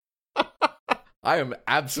I am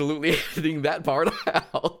absolutely editing that part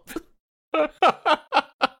out.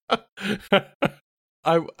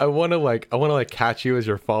 I want to catch you as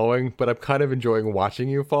you're falling, but I'm kind of enjoying watching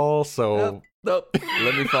you fall. So nope.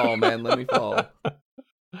 Let me fall, man. Let me fall.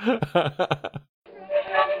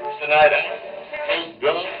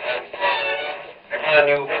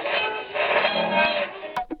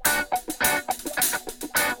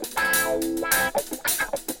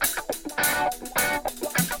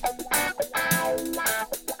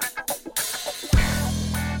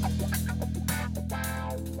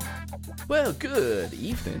 Well, good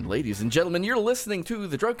evening, ladies and gentlemen. You're listening to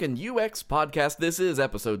the Drunken UX podcast. This is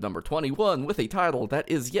episode number 21 with a title that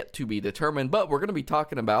is yet to be determined, but we're going to be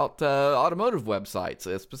talking about automotive websites,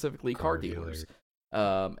 specifically car dealers.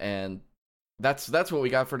 And that's what we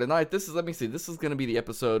got for tonight. Let me see, this is going to be the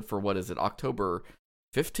episode for, what is it, October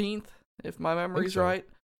 15th, if my memory's right?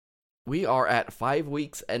 We are at 5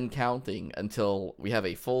 weeks and counting until we have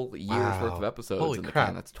a full year's worth of episodes in the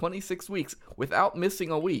can. That's 26 weeks without missing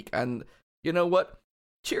a week. And you know what?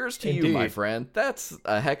 Cheers to you, my friend. That's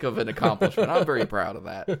a heck of an accomplishment. I'm very proud of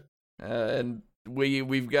that. And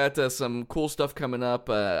we've got some cool stuff coming up.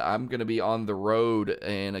 I'm going to be on the road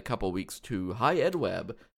in a couple weeks to High Ed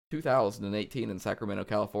Web 2018 in Sacramento,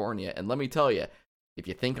 California. And let me tell you, if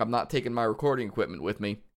you think I'm not taking my recording equipment with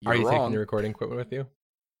me, you're wrong. Are you taking your recording equipment with you?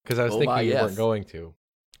 Because I was thinking you weren't going to,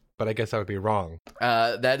 but I guess I would be wrong.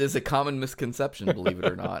 That is a common misconception, believe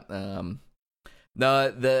it or not. No,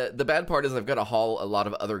 the bad part is I've got to haul a lot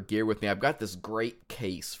of other gear with me. I've got this great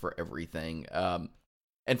case for everything. And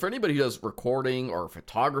for anybody who does recording or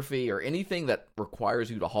photography or anything that requires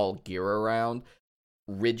you to haul gear around,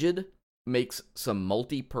 Rigid makes some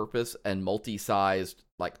multi-purpose and multi-sized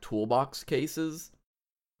like toolbox cases.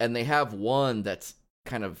 And they have one that's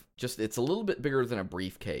kind of it's a little bit bigger than a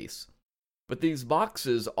briefcase. But these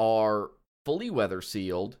boxes are fully weather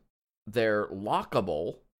sealed. They're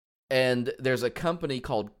lockable. And there's a company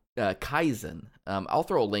called Kaizen. I'll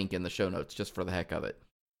throw a link in the show notes just for the heck of it.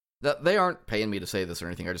 They aren't paying me to say this or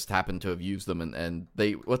anything. I just happen to have used them. And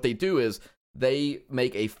what they do is they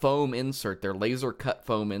make a foam insert. They're laser cut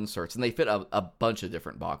foam inserts. And they fit a bunch of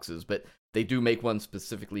different boxes. But they do make one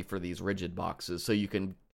specifically for these Rigid boxes. So you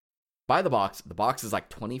can buy the box. The box is like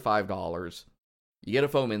 $25. You get a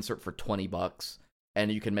foam insert for $20.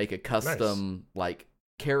 And you can make a custom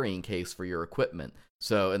carrying case for your equipment.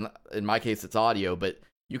 So in my case, it's audio, but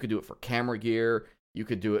you could do it for camera gear. You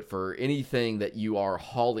could do it for anything that you are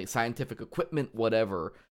hauling, scientific equipment,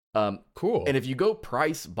 whatever. Cool. And if you go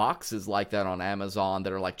price boxes like that on Amazon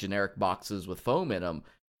that are like generic boxes with foam in them,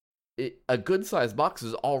 a good sized box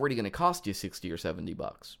is already going to cost you $60 or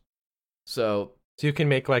 $70. So you can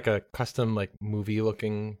make like a custom movie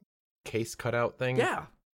looking case cutout thing. Yeah,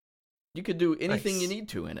 you could do anything you need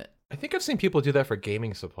to in it. I think I've seen people do that for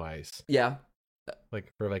gaming supplies. Yeah. For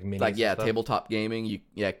minis, tabletop gaming. You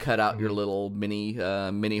cut out your little mini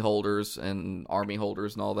holders and army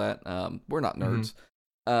holders and all that. We're not nerds.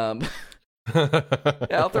 I'll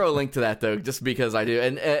throw a link to that though, just because I do.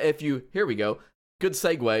 And here we go. Good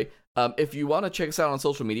segue. If you want to check us out on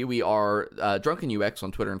social media, we are Drunken UX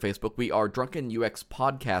on Twitter and Facebook. We are Drunken UX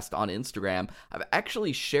Podcast on Instagram. I've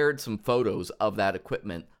actually shared some photos of that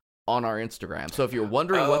equipment on our Instagram. So if you're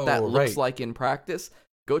wondering what that looks like in practice,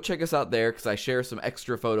 go check us out there because I share some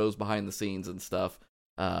extra photos behind the scenes and stuff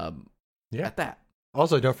at that.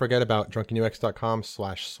 Also, don't forget about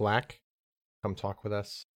drunkenux.com/Slack. Come talk with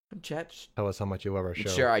us. Come chat. Tell us how much you love our show.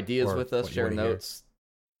 Share ideas with us. Share notes.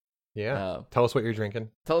 Yeah. Tell us what you're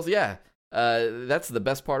drinking. Tell us, that's the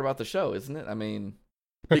best part about the show, isn't it? I mean,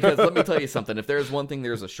 because let me tell you something. If there's one thing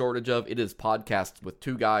there's a shortage of, it is podcasts with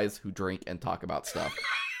two guys who drink and talk about stuff.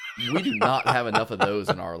 We do not have enough of those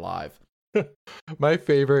in our life. My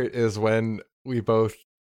favorite is when we both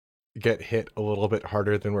get hit a little bit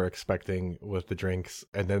harder than we're expecting with the drinks,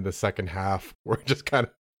 and then the second half we're just kind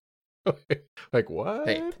of like, what?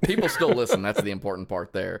 Hey, people still listen. That's the important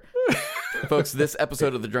part there. Folks, this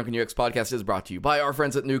episode of the Drunken UX Podcast is brought to you by our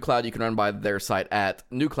friends at NewCloud. You can run by their site at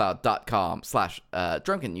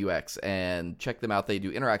newcloud.com/drunkenux and check them out. They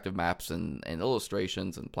do interactive maps and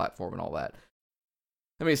illustrations and platform and all that.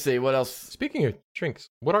 Let me see, what else? Speaking of drinks,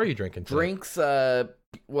 what are you drinking today? Drinks,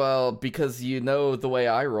 well, because you know the way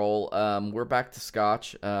I roll, we're back to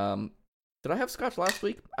scotch. Did I have scotch last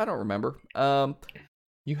week? I don't remember.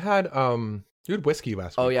 You had whiskey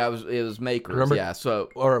last week. Oh yeah, it was Makers. Remember? Yeah,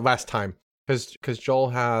 or last time, because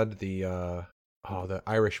Joel had the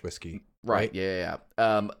Irish whiskey. Right. Yeah.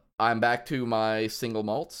 I'm back to my single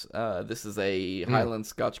malts. This is a Highland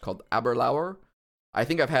Scotch called Aberlour. I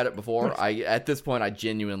think I've had it before. At this point, I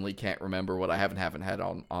genuinely can't remember what I haven't had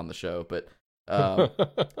on the show, but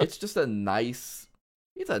It's just a nice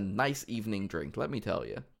evening drink, let me tell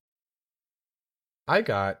you. I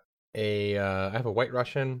got I have a White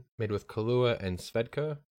Russian made with Kahlua and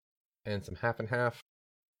Svedka and some half and half,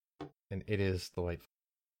 and it is delightful.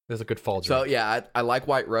 This is a good fall drink. So yeah, I like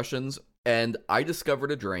White Russians, and I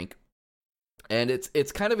discovered a drink, and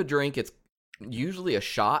it's kind of a drink. It's usually a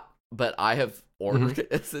shot, but I have ordered it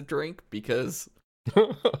as a drink because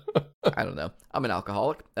I don't know. I'm an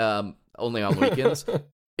alcoholic. Only on weekends.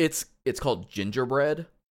 It's called gingerbread.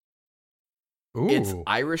 Ooh. It's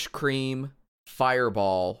Irish cream,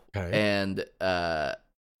 Fireball, Okay. and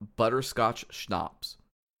butterscotch schnapps.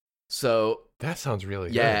 So That sounds really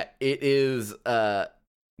good. yeah, it is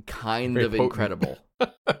kind Very of potent. incredible.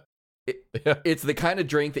 Yeah. It's the kind of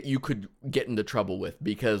drink that you could get into trouble with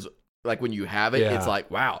because, like, when you have it, Yeah. it's like,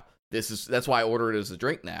 wow, that's why I order it as a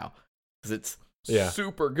drink now because it's Yeah.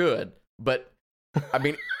 super good. But I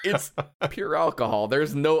mean, it's pure alcohol.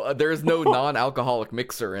 There's no non-alcoholic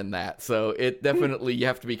mixer in that, so it definitely you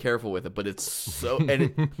have to be careful with it. But it's so,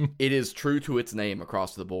 and it is true to its name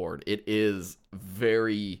across the board. It is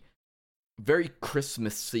very, very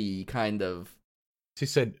Christmassy kind of. She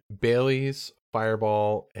said Bailey's,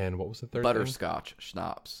 Fireball, and what was the third thing? Butterscotch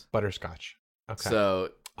schnapps. Butterscotch. Okay. So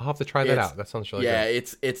I'll have to try that out. That sounds really yeah,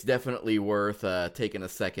 good. it's definitely worth taking a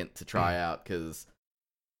second to try out because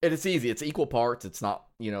it's easy. It's equal parts. It's not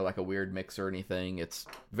like a weird mix or anything. It's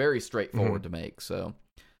very straightforward to make. So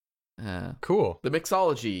Cool. the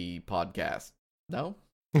Mixology podcast. No.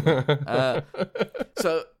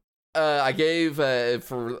 So I gave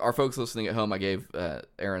for our folks listening at home, I gave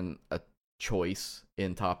Aaron a choice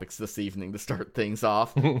in topics this evening to start things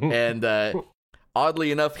off, and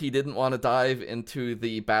oddly enough, he didn't want to dive into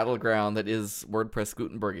the battleground that is WordPress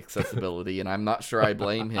Gutenberg accessibility, and I'm not sure I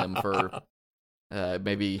blame him for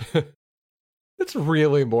maybe. It's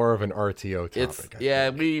really more of an RTO topic.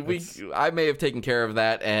 I may have taken care of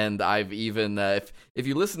that, and I've even if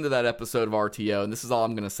you listen to that episode of RTO, and this is all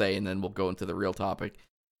I'm going to say, and then we'll go into the real topic.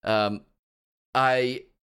 I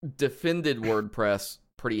defended WordPress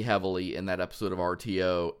pretty heavily in that episode of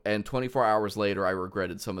RTO, and 24 hours later, I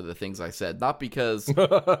regretted some of the things I said. Not because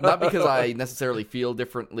I necessarily feel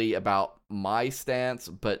differently about my stance,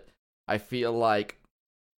 but I feel like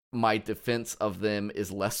my defense of them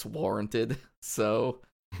is less warranted. So,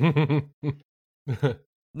 no,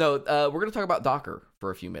 we're going to talk about Docker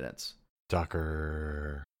for a few minutes.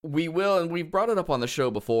 Docker. We will, and we've brought it up on the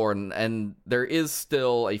show before, and there is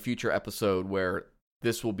still a future episode where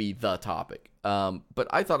this will be the topic. But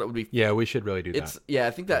I thought it would be... Yeah, we should really do that. Yeah,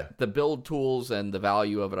 I think that the build tools and the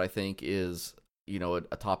value of it, I think, is,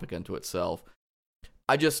 a topic unto itself.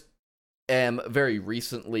 I just am very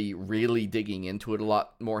recently really digging into it a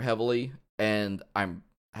lot more heavily, and I'm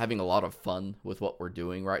having a lot of fun with what we're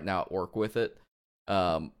doing right now at work with it.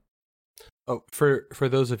 For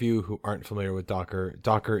those of you who aren't familiar with Docker,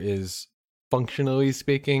 Docker is, functionally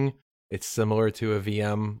speaking, it's similar to a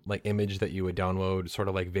VM like image that you would download, sort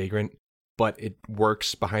of like Vagrant, but it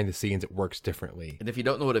works behind the scenes. It works differently. And if you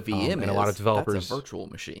don't know what a VM is, and a lot of developers, that's a virtual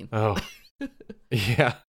machine. Oh,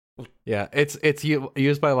 yeah. It's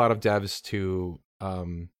used by a lot of devs to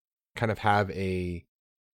kind of have a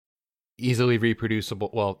easily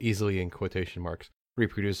in quotation marks,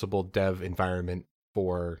 reproducible dev environment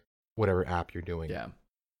for whatever app you're doing. Yeah.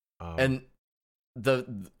 And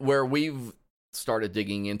where we've started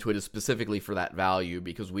digging into it is specifically for that value,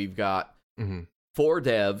 because we've got 4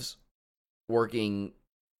 devs working.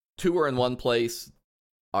 2 are in one place.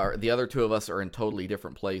 The other 2 of us are in totally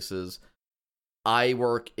different places. I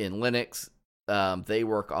work in Linux. They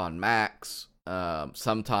work on Macs.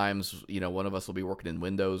 Sometimes, one of us will be working in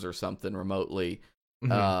Windows or something remotely.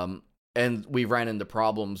 And we ran into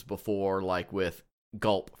problems before, like with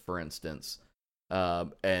Gulp, for instance.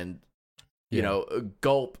 And,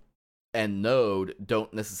 Gulp and Node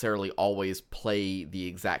don't necessarily always play the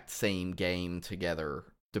exact same game together,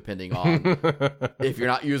 depending on if you're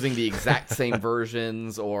not using the exact same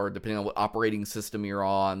versions, or depending on what operating system you're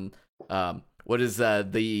on. What is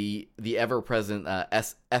the ever-present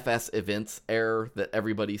FS events error that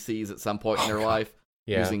everybody sees at some point in their life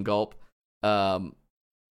using Gulp?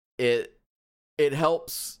 It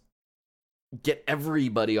helps get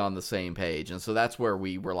everybody on the same page, and so that's where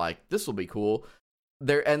we were like, this will be cool.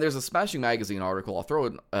 There's a Smashing Magazine article. I'll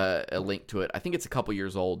throw a link to it. I think it's a couple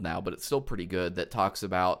years old now, but it's still pretty good, that talks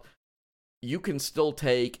about you can still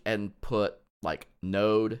take and put like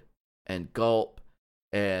Node and Gulp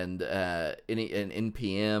and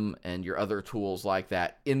NPM and your other tools like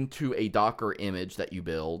that into a Docker image that you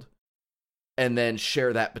build, and then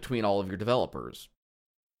share that between all of your developers.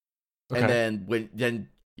 Okay. And then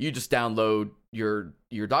You just download your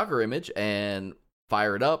Docker image and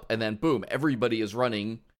fire it up, and then boom, everybody is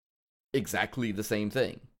running exactly the same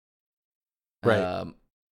thing. Right.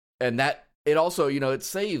 And that, it also, it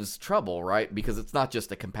saves trouble, right? Because it's not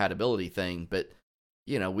just a compatibility thing, but,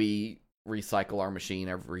 we recycle our machine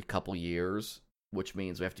every couple years, which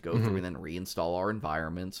means we have to go through and then reinstall our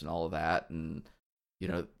environments and all of that. And,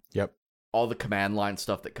 Yep. all the command line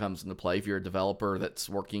stuff that comes into play. If you're a developer that's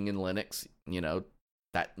working in Linux,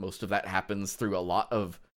 that most of that happens through a lot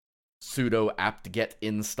of sudo apt-get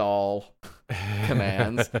install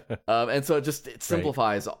commands. And so it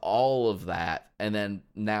simplifies all of that. And then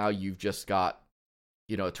now you've just got,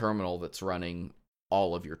 a terminal that's running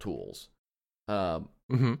all of your tools.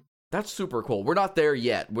 That's super cool. We're not there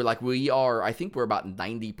yet. I think we're about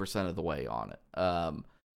 90% of the way on it.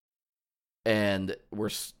 And we're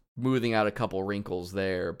smoothing out a couple wrinkles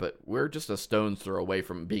there, but we're just a stone's throw away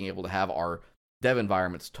from being able to have our dev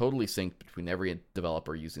environments totally synced between every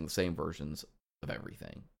developer using the same versions of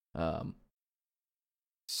everything.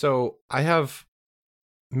 So I have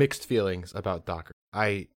mixed feelings about Docker.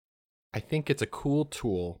 I think it's a cool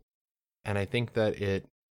tool, and I think that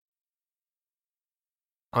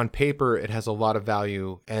on paper, it has a lot of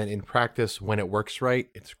value, and in practice, when it works right,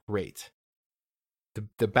 it's great.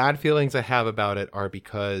 The bad feelings I have about it are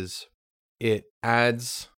because it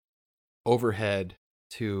adds overhead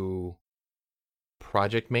to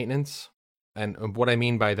project maintenance. And what I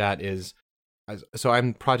mean by that is, so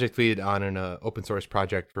I'm project lead on an open source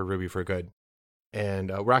project for Ruby for Good. And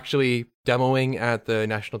we're actually demoing at the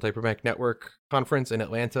National Paperback Network conference in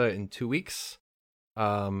Atlanta in 2 weeks,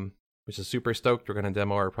 which is super stoked. We're going to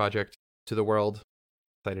demo our project to the world.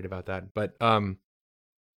 Excited about that. But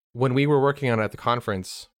when we were working on it at the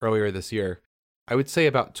conference earlier this year, I would say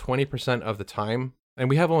about 20% of the time, and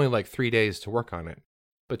we have only like 3 days to work on it,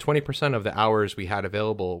 but 20% of the hours we had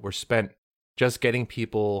available were spent just getting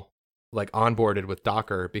people like onboarded with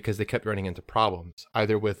Docker because they kept running into problems,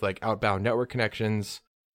 either with like outbound network connections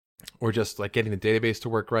or just like getting the database to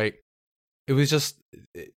work right. It was just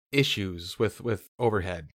issues with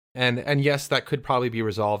overhead. And yes, that could probably be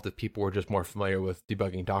resolved if people were just more familiar with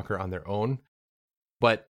debugging Docker on their own.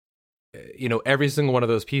 But, every single one of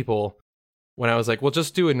those people, when I was like, well,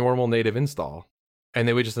 just do a normal native install, and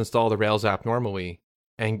they would just install the Rails app normally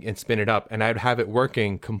and spin it up, and I'd have it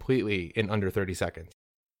working completely in under 30 seconds.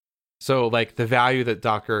 So like the value that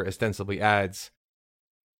Docker ostensibly adds,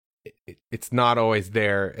 it's not always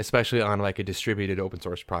there, especially on like a distributed open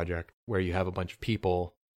source project where you have a bunch of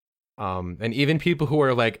people. And even people who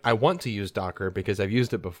are like, I want to use Docker because I've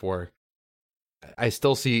used it before, I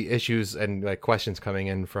still see issues and like questions coming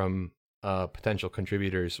in from potential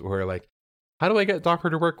contributors who are like, how do I get Docker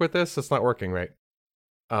to work with this? It's not working right.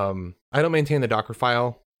 I don't maintain the Docker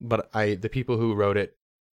file, but the people who wrote it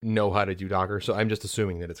know how to do Docker, so I'm just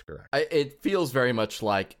assuming that it's correct. It feels very much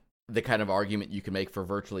like the kind of argument you can make for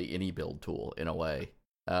virtually any build tool in a way.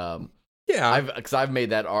 Yeah, because I've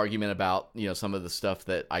made that argument about some of the stuff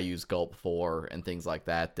that I use Gulp for and things like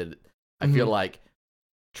that. That I feel like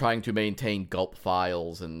trying to maintain Gulp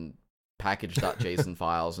files and package.json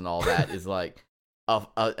files and all that is like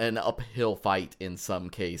an uphill fight in some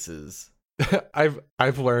cases.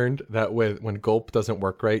 I've learned that when Gulp doesn't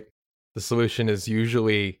work right, the solution is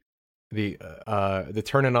usually the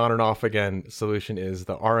turn it on and off again solution is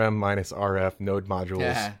the rm minus rf node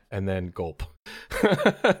modules and then Gulp.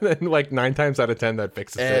 And then like 9 times out of 10 that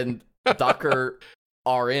fixes it. And Docker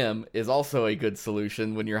RM is also a good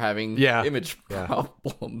solution when you're having image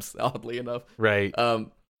problems, oddly enough. Right.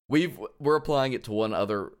 We're applying it to one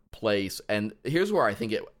other place, and here's where I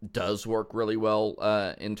think it does work really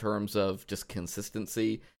well in terms of just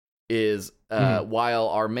consistency. Is while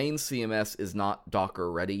our main CMS is not Docker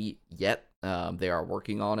ready yet, they are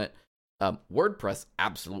working on it. WordPress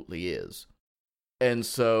absolutely is. And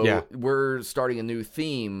so we're starting a new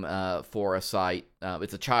theme for a site.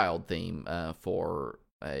 It's a child theme for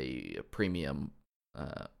a premium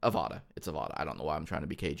Avada. It's Avada. I don't know why I'm trying to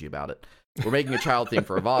be cagey about it. We're making a child theme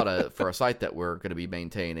for Avada for a site that we're going to be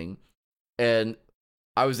maintaining. And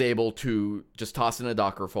I was able to just toss in a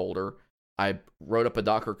Docker folder. I wrote up a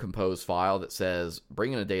Docker Compose file that says,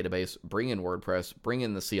 bring in a database, bring in WordPress, bring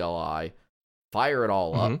in the CLI, fire it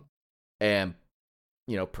all up, and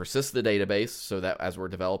persist the database so that as we're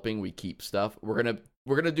developing, we keep stuff. We're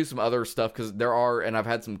gonna do some other stuff because there are, and I've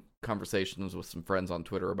had some conversations with some friends on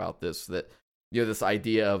Twitter about this, that this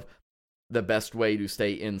idea of the best way to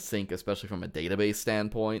stay in sync, especially from a database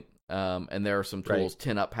standpoint. And there are some tools.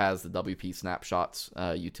 TinUp has the WP snapshots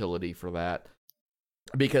utility for that.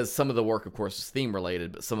 Because some of the work, of course, is theme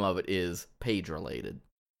related, but some of it is page related.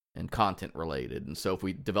 and content related. And so if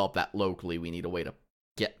we develop that locally, we need a way to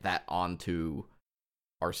get that onto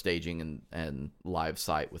our staging and live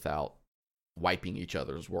site without wiping each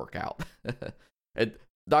other's work out. And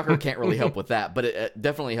Docker can't really help with that, but it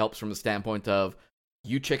definitely helps from the standpoint of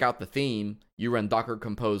you check out the theme, you run Docker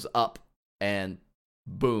Compose up, and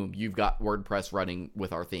boom, you've got WordPress running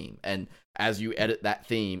with our theme. And as you edit that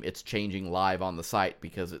theme, it's changing live on the site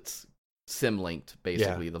because it's symlinked,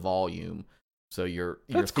 basically, the volume. So your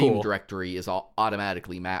theme directory is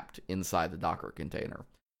automatically mapped inside the Docker container.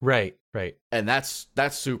 Right. And that's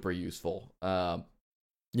super useful.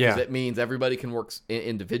 Because it means everybody can work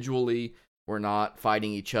individually. We're not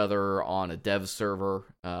fighting each other on a dev server.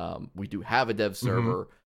 We do have a dev server,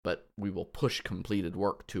 but we will push completed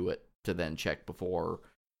work to it to then check before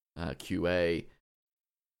QA.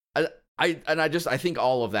 I think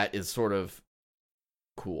all of that is sort of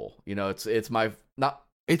cool. You know, it's not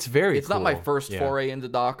my first foray into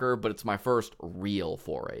Docker, but it's my first real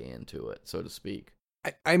foray into it, so to speak.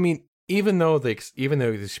 I mean, even though the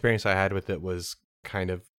experience I had with it was kind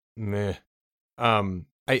of meh,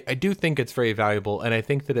 I do think it's very valuable, and I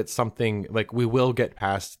think that it's something like we will get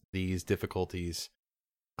past these difficulties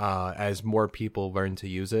as more people learn to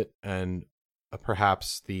use it, and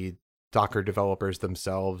perhaps the Docker developers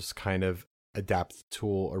themselves kind of adapt the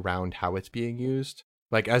tool around how it's being used.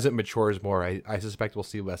 Like, as it matures more, I suspect we'll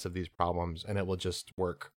see less of these problems, and it will just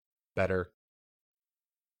work better.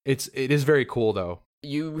 It is very cool, though.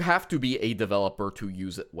 You have to be a developer to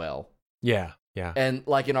use it well. Yeah. And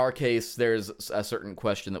like in our case, there's a certain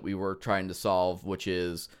question that we were trying to solve, which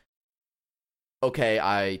is, okay,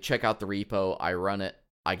 I check out the repo, I run it,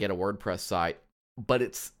 I get a WordPress site, but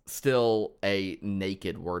it's still a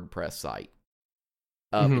naked WordPress site.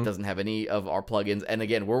 It doesn't have any of our plugins. And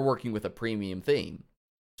again, we're working with a premium theme,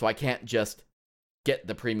 so I can't just get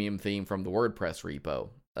the premium theme from the WordPress repo.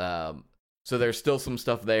 So there's still some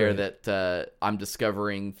stuff there that I'm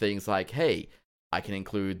discovering things like, hey, I can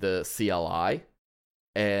include the CLI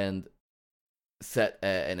and set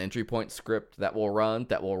an entry point script that will run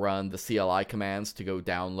the CLI commands to go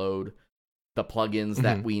download the plugins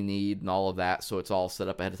that we need and all of that. So it's all set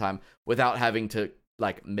up ahead of time without having to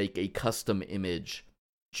like make a custom image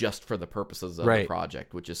just for the purposes of the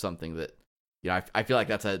project, which is something that, you know, I feel like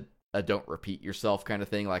that's a don't repeat yourself kind of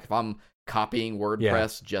thing. Like if I'm copying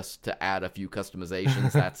WordPress just to add a few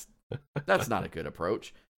customizations, that's not a good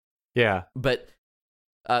approach. Yeah. But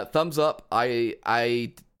thumbs up.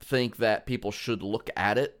 I think that people should look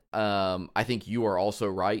at it. I think you are also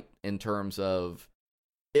right in terms of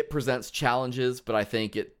it presents challenges, but I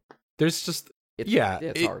think it's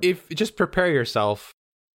hard. If just prepare yourself,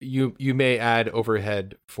 you may add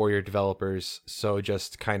overhead for your developers. So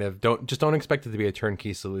just kind of don't expect it to be a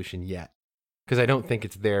turnkey solution yet, because I don't think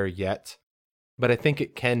it's there yet, but I think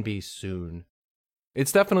it can be soon.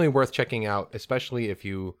 It's definitely worth checking out, especially if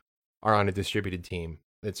you are on a distributed team.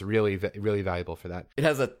 It's really, really valuable for that. It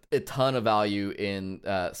has a ton of value in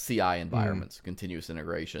CI environments, continuous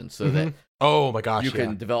integration, so that oh my gosh, you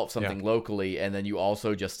can develop something locally, and then you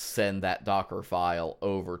also just send that Docker file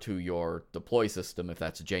over to your deploy system, if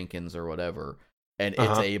that's Jenkins or whatever, and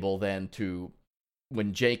it's able then to,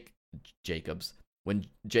 when Jenkins,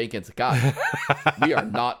 God, we are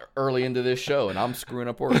not early into this show, and I'm screwing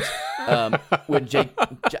up words. I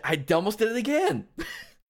almost did it again.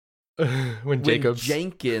 When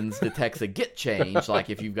Jenkins detects a git change, like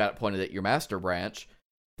if you've got it pointed at your master branch,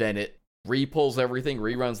 then it repulls everything,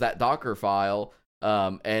 reruns that Docker file,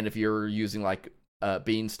 and if you're using like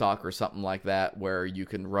Beanstalk or something like that, where you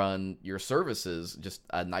can run your services, just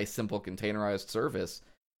a nice simple containerized service.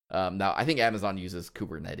 Now, I think Amazon uses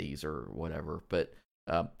Kubernetes or whatever, but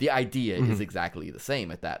the idea is exactly the same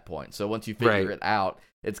at that point. So once you figure it out,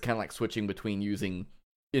 it's kind of like switching between using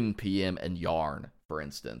NPM and Yarn, for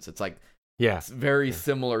instance. It's like very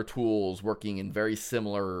similar tools working in very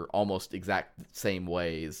similar, almost exact same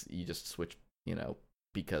ways. You just switch,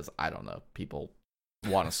 because, I don't know, people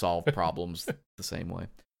want to solve problems the same way.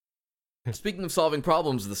 Speaking of solving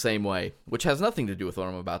problems the same way, which has nothing to do with what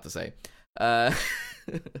I'm about to say,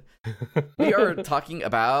 we are talking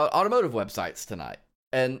about automotive websites tonight.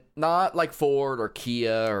 And not like Ford or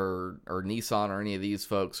Kia or Nissan or any of these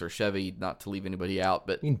folks or Chevy, not to leave anybody out,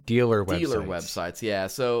 but dealer websites. Yeah.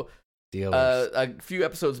 So a few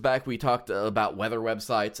episodes back, we talked about weather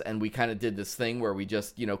websites, and we kind of did this thing where we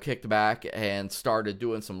just, kicked back and started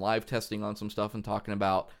doing some live testing on some stuff and talking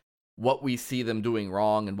about what we see them doing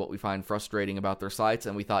wrong and what we find frustrating about their sites.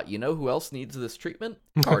 And we thought, who else needs this treatment?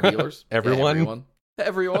 Car dealers. Everyone.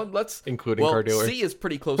 Let's including car dealers. C is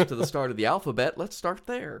pretty close to the start of the alphabet. Let's start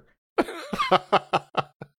there.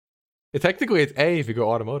 Technically, it's A if you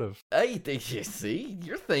go automotive. Hey, you see,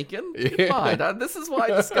 you're thinking. Yeah. Fine. This is why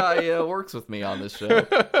this guy works with me on this show.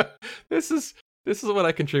 This is what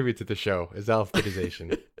I contribute to the show is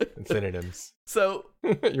alphabetization and synonyms. So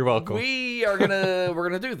you're welcome. we're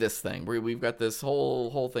gonna do this thing. We've got this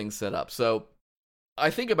whole thing set up. So I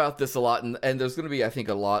think about this a lot, and there's gonna be, I think,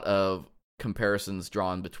 a lot of comparisons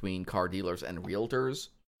drawn between car dealers and realtors.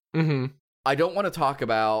 Mm-hmm. I don't want to talk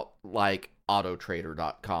about like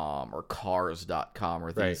autotrader.com or cars.com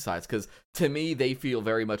or these sites, because to me they feel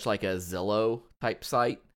very much like a Zillow type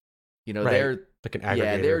site. You know, they're like an aggregator.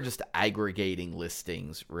 Yeah, they're just aggregating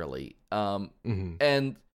listings, really.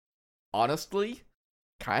 And honestly,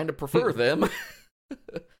 kind of prefer them.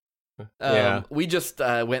 We just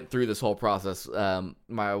went through this whole process.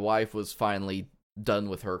 My wife was finally done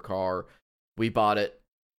with her car. We bought it.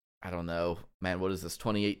 I don't know, man. What is this?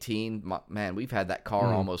 2018? Man, we've had that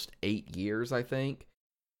car almost 8 years, I think.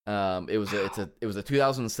 It was a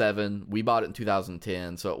 2007. We bought it in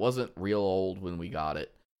 2010, so it wasn't real old when we got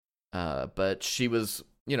it. But she was,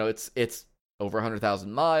 it's over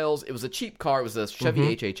 100,000 miles. It was a cheap car. It was a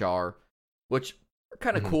Chevy HHR, which are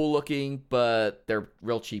kind of cool looking, but they're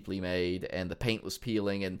real cheaply made, and the paint was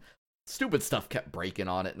peeling, and stupid stuff kept breaking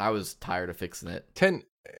on it, and I was tired of fixing it. 10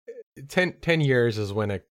 years is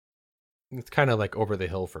when it's kind of like over the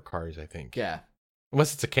hill for cars, I think. Yeah.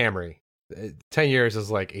 Unless it's a Camry. 10 years is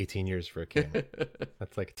like 18 years for a Camry.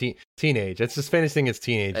 That's like teenage. It's just finishing its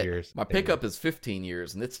teenage years. My pickup is 15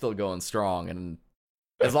 years, and it's still going strong. And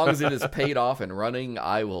as long as it is paid off and running,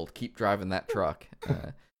 I will keep driving that truck.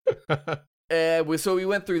 So we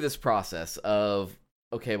went through this process of,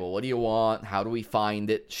 okay, well, what do you want? How do we find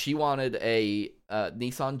it? She wanted a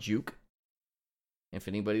Nissan Juke. If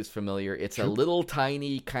anybody's familiar, it's a little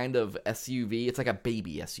tiny kind of SUV. It's like a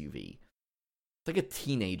baby SUV. It's like a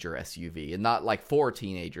teenager SUV, and not like for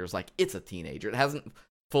teenagers. Like, it's a teenager. It hasn't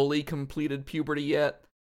fully completed puberty yet.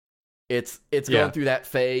 It's going through that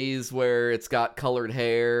phase where it's got colored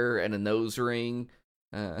hair and a nose ring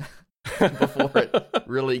before it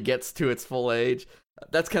really gets to its full age.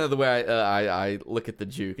 That's kind of the way I look at the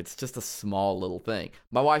Juke. It's just a small little thing.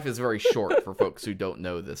 My wife is very short, for folks who don't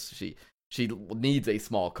know this. She needs a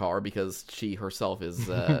small car because she herself is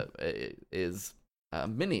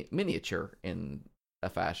miniature in a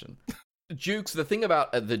fashion. Jukes, the thing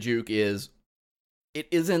about the Juke is it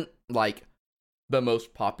isn't like the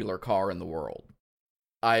most popular car in the world.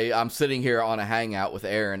 I'm sitting here on a hangout with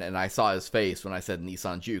Aaron, and I saw his face when I said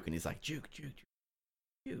Nissan Juke, and he's like, Juke.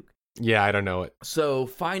 Yeah, I don't know it. So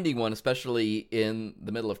finding one, especially in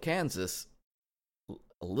the middle of Kansas,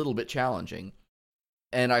 a little bit challenging.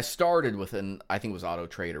 And I started with I think it was Auto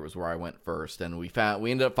Trader was where I went first, and we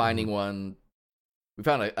ended up finding one. We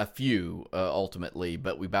found a few ultimately,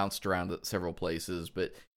 but we bounced around at several places.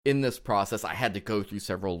 But in this process, I had to go through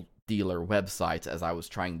several dealer websites as I was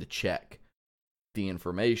trying to check the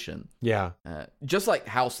information. Yeah. Just like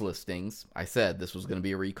house listings, I said this was going to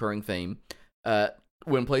be a recurring theme.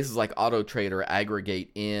 When places like Auto Trader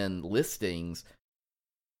aggregate in listings,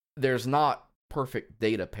 there's not perfect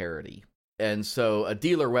data parity. And so a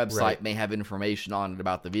dealer website may have information on it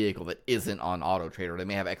about the vehicle that isn't on Auto Trader. They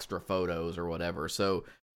may have extra photos or whatever. So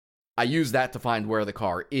I use that to find where the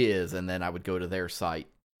car is, and then I would go to their site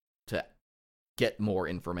to get more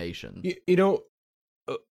information.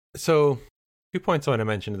 So 2 points I want to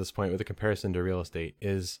mention at this point with the comparison to real estate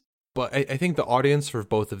is, but I think the audience for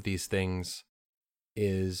both of these things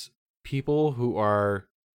is people who are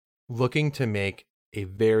looking to make a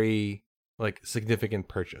very significant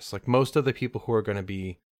purchase. Like, most of the people who are going to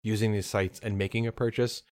be using these sites and making a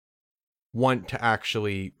purchase want to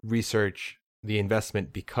actually research the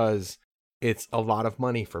investment because it's a lot of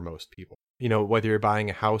money for most people. Whether you're buying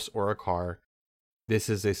a house or a car, this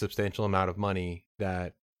is a substantial amount of money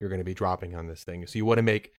that you're going to be dropping on this thing. So you want to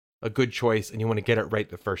make a good choice and you want to get it right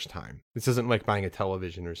the first time. This isn't like buying a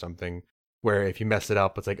television or something where if you mess it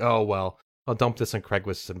up, it's like, oh, well, I'll dump this on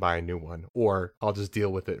Craigslist and buy a new one, or I'll just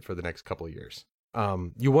deal with it for the next couple of years.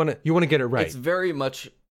 You want to get it right. It's very much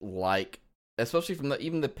like, especially from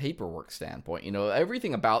even the paperwork standpoint,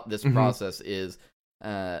 everything about this process is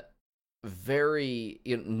very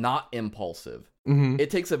not impulsive. It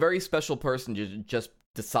takes a very special person to just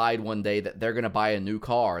decide one day that they're going to buy a new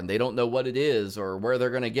car, and they don't know what it is or where they're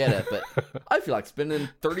going to get it, but I feel like spending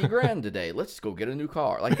 $30,000 today. Let's go get a new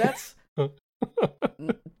car. Like, that's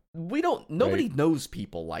nobody knows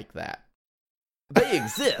people like that. They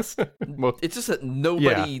exist. It's just that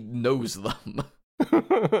nobody knows them.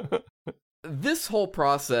 This whole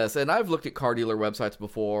process, and I've looked at car dealer websites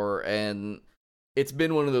before, and it's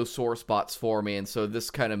been one of those sore spots for me, and so this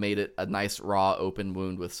kind of made it a nice raw open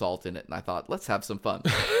wound with salt in it, and I thought, let's have some fun.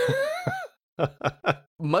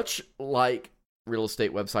 Much like real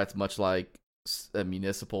estate websites, much like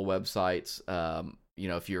municipal websites,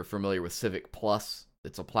 if you're familiar with Civic Plus,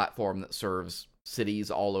 it's a platform that serves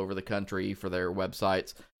cities all over the country for their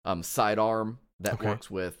websites. Sidearm, that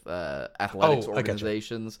works with athletics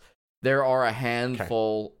organizations. There are a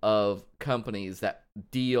handful of companies that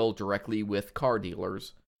deal directly with car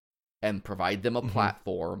dealers and provide them a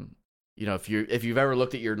platform. If you've ever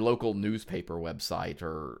looked at your local newspaper website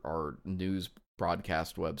or news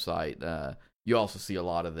broadcast website, you also see a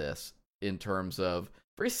lot of this in terms of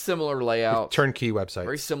very similar layouts, turnkey websites,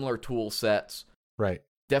 very similar tool sets. Right.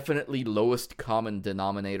 Definitely lowest common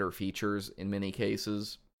denominator features in many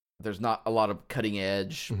cases. There's not a lot of cutting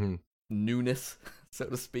edge newness, so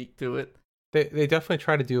to speak, to it. They definitely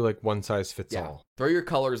try to do like one size fits all. Throw your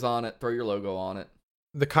colors on it, throw your logo on it.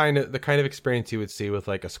 The kind of experience you would see with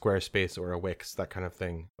like a Squarespace or a Wix, that kind of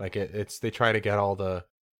thing. Like they try to get all the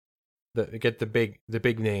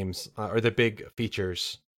big names or the big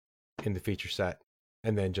features in the feature set,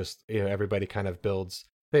 and then just everybody kind of builds.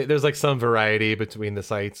 There's like some variety between the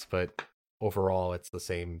sites, but overall it's the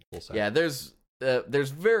same tool set. Yeah, there's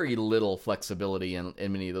very little flexibility in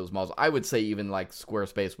many of those models. I would say even like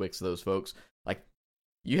Squarespace, Wix, those folks, like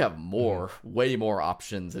you have way more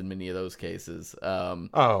options in many of those cases.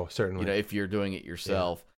 Certainly. If you're doing it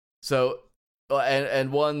yourself. Yeah. So,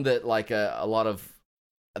 and one that like a lot of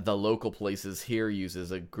the local places here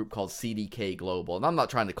uses a group called CDK Global, and I'm not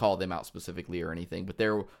trying to call them out specifically or anything, but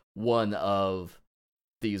they're one of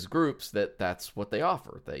these groups that's what they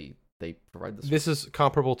offer. They provide this. This is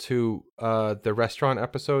comparable to the restaurant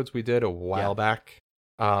episodes we did a while back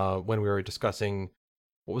when we were discussing,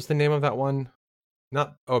 what was the name of that one?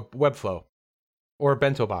 Not Webflow or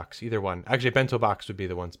Bento Box, either one. Actually, Bento Box would be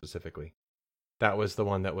the one specifically. That was the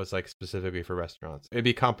one that was like specifically for restaurants. It'd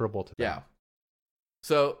be comparable to that. Yeah.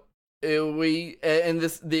 So the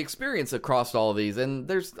experience across all of these, and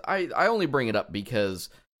I only bring it up because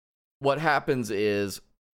what happens is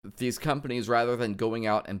these companies, rather than going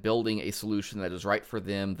out and building a solution that is right for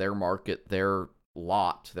them, their market, their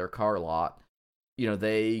lot, their car lot,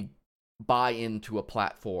 they buy into a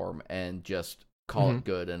platform and just call it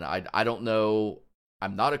good. And I don't know.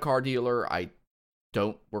 I'm not a car dealer. I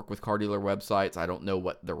don't work with car dealer websites. I don't know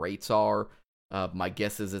what the rates are. My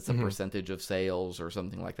guess is it's a percentage of sales or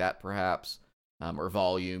something like that, perhaps, or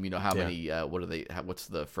volume. How many? What's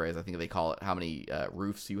the phrase? I think they call it how many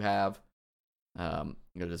roofs you have.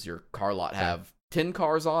 Does your car lot have 10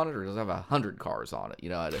 cars on it, or does it have 100 cars on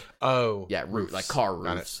it? Roofs. Like car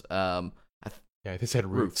roofs. They said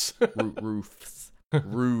roofs. Roofs.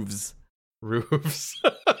 Roofs.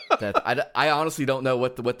 I honestly don't know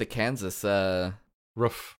what the Kansas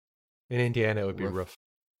roof. In Indiana, it would be roof.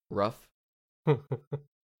 Rough.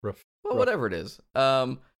 Roof. Well, whatever it is.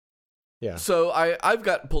 Yeah. So I've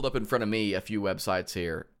got pulled up in front of me a few websites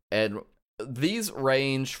here, and these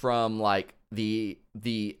range from like the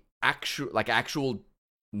actual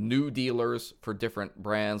new dealers for different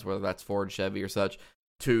brands, whether that's Ford, Chevy, or such,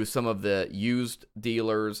 to some of the used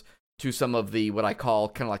dealers, to some of the what I call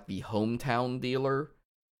kind of like the hometown dealer.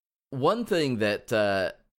 One thing that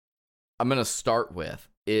I'm going to start with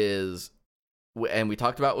is, and we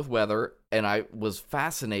talked about with weather, and I was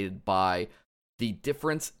fascinated by the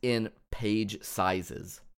difference in page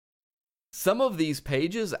sizes. Some of these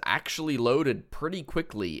pages actually loaded pretty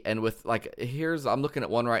quickly, and with like, I'm looking at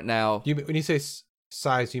one right now. When you say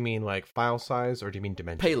size, you mean like file size, or do you mean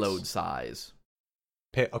dimensions? Payload size.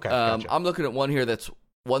 Okay, gotcha. I'm looking at one here that's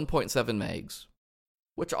 1.7 megs,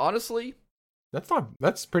 which honestly,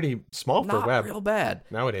 that's pretty small for web. Not real bad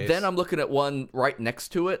nowadays. Then I'm looking at one right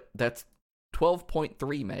next to it that's 12.3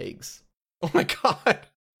 megs. Oh my god.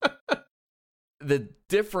 The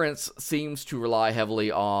difference seems to rely heavily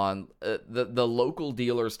on the local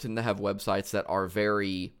dealers tend to have websites that are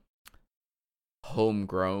very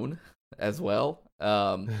homegrown as well.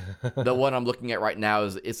 The one I'm looking at right now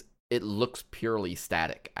is it looks purely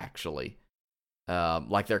static, actually.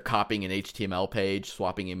 Like they're copying an HTML page,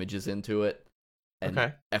 swapping images into it,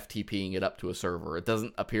 and FTPing it up to a server. It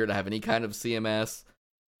doesn't appear to have any kind of CMS.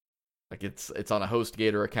 Like it's on a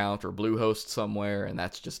HostGator account or Bluehost somewhere, and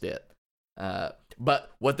that's just it.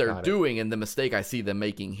 But what they're doing, and the mistake I see them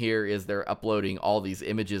making here, is they're uploading all these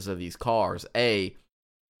images of these cars. Their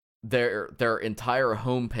entire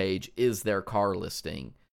homepage is their car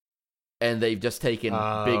listing, and they've just taken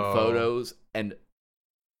big photos and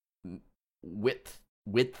width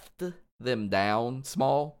them down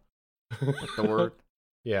small. That's the word.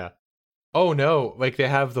 Yeah. Oh no, like they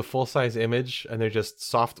have the full size image and they're just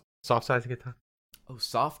soft sizing it. Oh,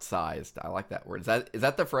 soft sized. I like that word. Is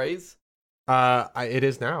that the phrase? It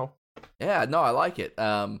is now. Yeah, no, I like it.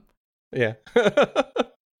 Yeah.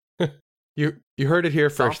 You heard it here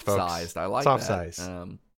first, folks. Soft sized. I like soft that.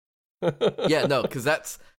 size. Yeah, no, because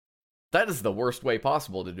that is the worst way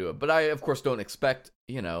possible to do it. But I, of course, don't expect,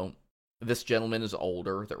 this gentleman is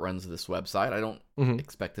older that runs this website. I don't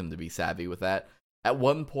expect him to be savvy with that. At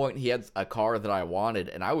one point, he had a car that I wanted,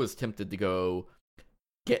 and I was tempted to go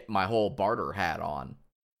get my whole barter hat on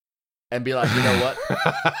and be like, you know what?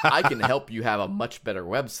 I can help you have a much better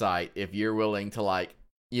website if you're willing to,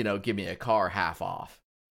 give me a car half off.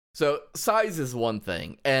 So size is one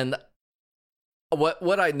thing. And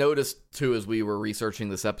what I noticed too as we were researching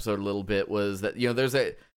this episode a little bit was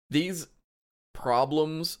that these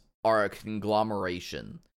problems are a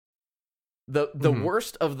conglomeration. The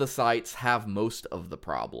worst of the sites have most of the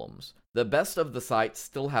problems. The best of the sites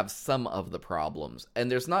still have some of the problems,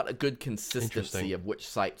 and there's not a good consistency of which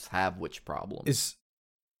sites have which problems.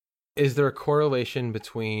 Is there a correlation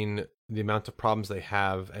between the amount of problems they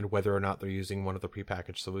have and whether or not they're using one of the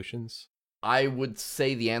prepackaged solutions? I would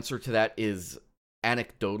say the answer to that is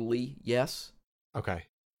anecdotally, yes. Okay.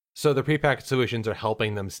 So the prepackaged solutions are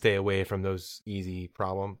helping them stay away from those easy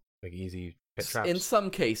pit traps? In some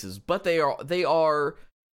cases, but they are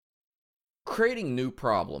creating new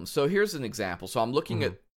problems. So here's an example. So I'm looking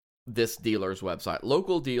at this dealer's website.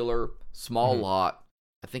 Local dealer, small lot.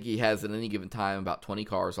 I think he has at any given time about 20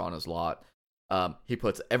 cars on his lot. He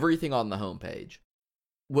puts everything on the homepage,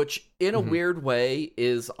 which in a weird way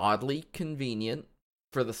is oddly convenient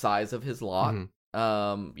for the size of his lot.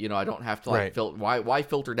 I don't have to why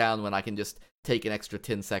filter down when I can just take an extra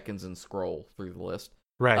 10 seconds and scroll through the list.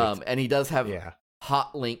 Right. And he does have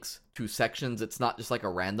hot links to sections. It's not just like a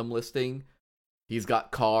random listing. He's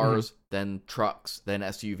got cars, then trucks, then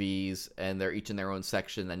SUVs, and they're each in their own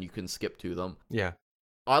section, and you can skip to them. Yeah.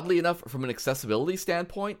 Oddly enough, from an accessibility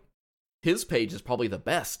standpoint, his page is probably the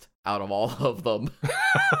best out of all of them.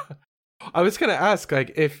 I was going to ask,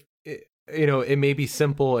 if, it may be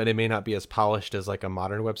simple and it may not be as polished as like a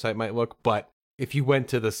modern website might look, but if you went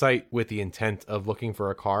to the site with the intent of looking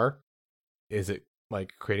for a car, is it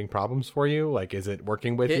creating problems for you? Is it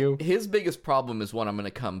working with you? His biggest problem is one I'm going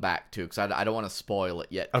to come back to because I don't want to spoil it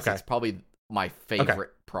yet. Okay. It's probably my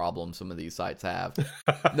favorite problem some of these sites have.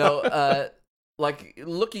 No,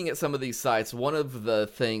 looking at some of these sites, one of the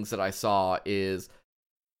things that I saw is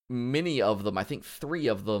many of them, I think 3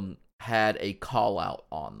 of them, had a call out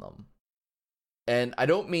on them. And I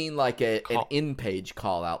don't mean an in-page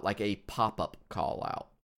call out, like a pop-up call out.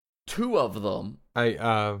 2 of them...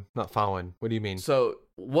 not following. What do you mean? So,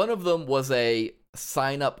 one of them was a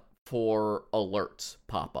sign up for alerts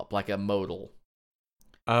pop-up, like a modal.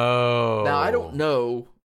 Oh. Now, I don't know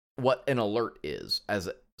what an alert is. As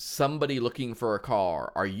somebody looking for a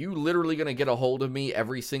car, are you literally going to get a hold of me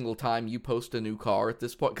every single time you post a new car at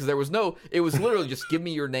this point? Because it was literally just give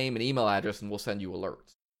me your name and email address and we'll send you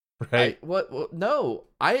alerts. Right. No,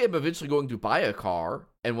 I am eventually going to buy a car,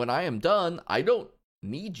 and when I am done, I don't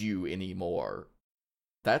need you anymore.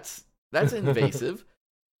 That's invasive.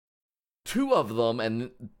 2 of them,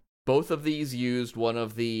 and both of these used one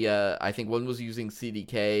of the I think one was using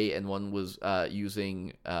CDK and one was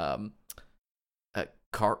using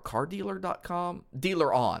cardealer.com.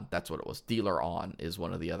 Dealer On, that's what it was. Dealer On is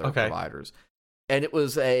one of the other providers. And it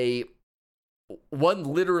was one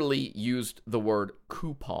literally used the word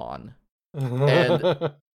coupon.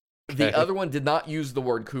 And the other one did not use the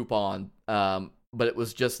word coupon, but it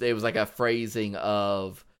was like a phrasing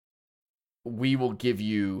of, we will give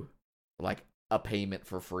you a payment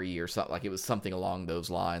for free or something. It was something along those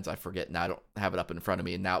lines. I forget now. I don't have it up in front of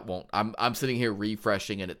me, and now it won't. I'm sitting here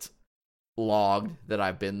refreshing, and it's logged that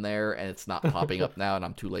I've been there, and it's not popping up now, and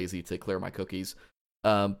I'm too lazy to clear my cookies.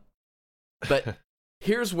 But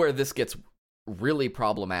here's where this gets really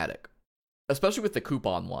problematic, especially with the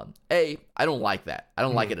coupon one. I don't like that. I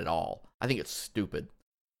don't like it at all. I think it's stupid.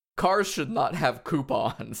 Cars should not have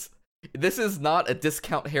coupons. This is not a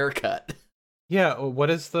discount haircut. Yeah,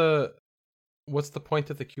 what's the point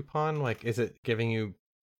of the coupon? Is it giving you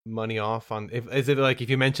money off on, is it if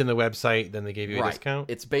you mention the website then they gave you a discount?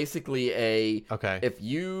 It's basically if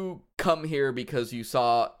you come here because you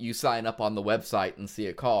sign up on the website and see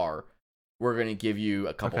a car, we're going to give you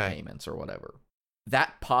a couple payments or whatever.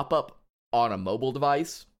 That pop-up on a mobile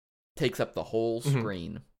device takes up the whole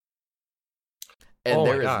screen. And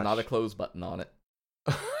there is not a close button on it.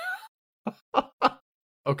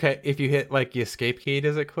 Okay, if you hit the escape key,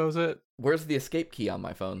 does it close it? Where's the escape key on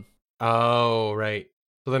my phone? Oh, right.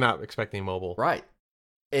 So they're not expecting mobile. Right.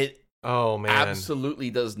 Oh man. Absolutely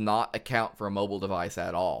does not account for a mobile device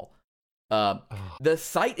at all. Oh. The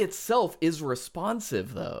site itself is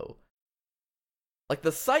responsive, though. Like,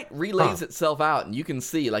 the site relays itself out, and you can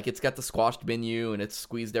see, like, it's got the squashed menu, and it's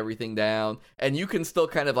squeezed everything down, and you can still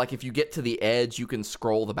kind of, like, if you get to the edge, you can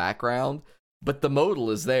scroll the background, but the modal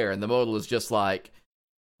is there, and the modal is just, like,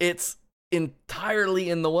 it's entirely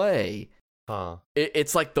in the way.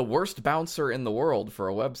 It's, like, the worst bouncer in the world for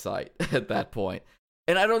a website at that point.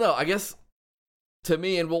 And I don't know, I guess, to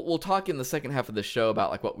me, and we'll talk in the second half of the show about,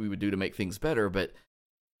 like, what we would do to make things better, but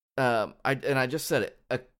I just said it,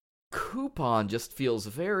 a coupon just feels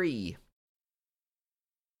very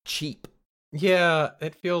cheap. Yeah,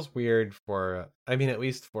 it feels weird for, I mean, at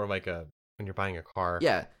least for like when you're buying a car.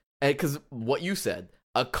 Yeah, because what you said,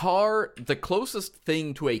 a car, the closest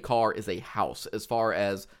thing to a car is a house as far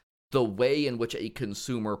as the way in which a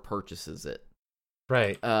consumer purchases it.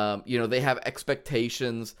 Right. They have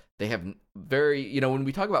expectations. They have very, when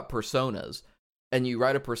we talk about personas, and you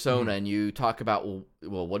write a persona and you talk about,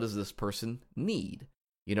 well, what does this person need?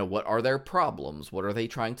 What are their problems? What are they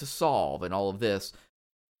trying to solve? And all of this.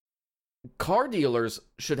 Car dealers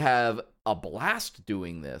should have a blast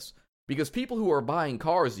doing this because people who are buying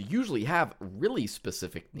cars usually have really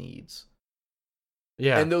specific needs.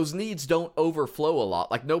 Yeah. And those needs don't overflow a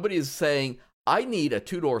lot. Like, nobody is saying, I need a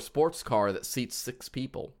 2-door sports car that seats 6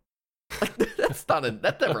 people.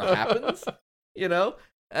 That never happens,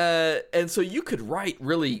 And so you could write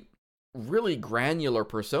really, really granular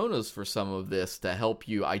personas for some of this to help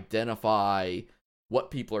you identify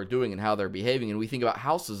what people are doing and how they're behaving. And we think about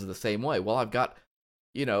houses the same way. Well, I've got,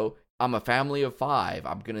 I'm a family of 5.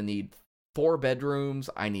 I'm going to need 4 bedrooms.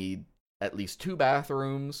 I need at least 2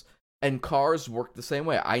 bathrooms. And cars work the same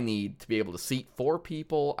way. I need to be able to seat 4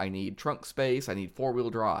 people. I need trunk space. I need 4-wheel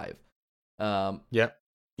drive. Yep.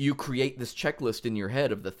 You create this checklist in your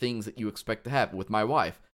head of the things that you expect to have. With my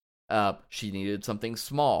wife, she needed something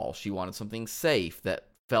small. She wanted something safe that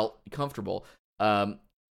felt comfortable.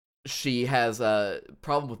 She has a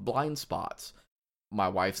problem with blind spots. My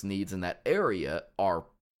wife's needs in that area are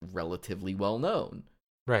relatively well known.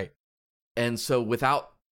 Right. And so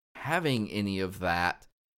without having any of that,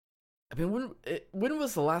 I mean, when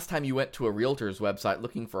was the last time you went to a realtor's website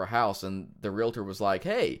looking for a house and the realtor was like,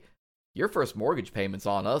 hey, your first mortgage payment's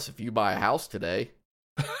on us if you buy a house today?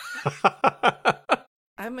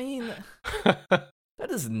 I mean, that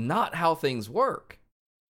is not how things work.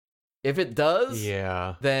 If it does,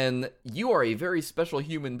 then you are a very special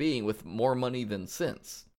human being with more money than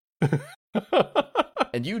sense.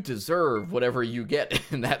 And you deserve whatever you get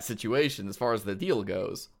in that situation as far as the deal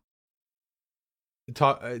goes.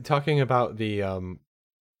 Talking about the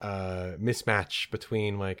mismatch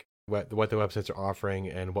between like what the websites are offering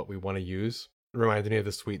and what we want to use reminded me of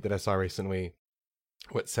this tweet that I saw recently.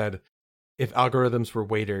 What said, if algorithms were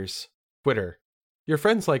waiters, Twitter, your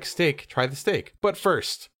friends like steak, try the steak. But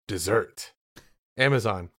first, dessert.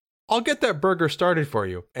 Amazon, I'll get that burger started for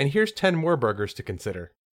you, and here's 10 more burgers to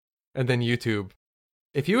consider. And then YouTube,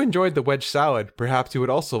 if you enjoyed the wedge salad, perhaps you would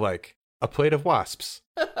also like a plate of wasps.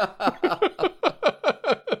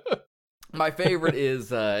 My favorite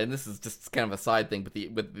is, and this is just kind of a side thing,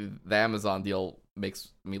 but the Amazon deal makes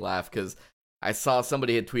me laugh because I saw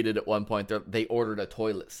somebody had tweeted at one point they ordered a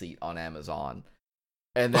toilet seat on Amazon.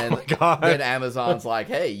 And then, then Amazon's like,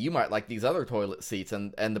 hey, you might like these other toilet seats.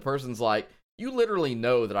 And the person's like, you literally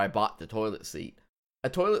know that I bought the toilet seat. A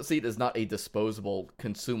toilet seat is not a disposable,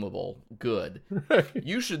 consumable good. Right.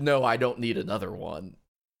 You should know I don't need another one.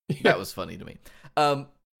 Yeah. That was funny to me.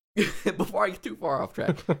 Before I get too far off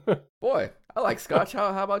track. Boy, I like scotch.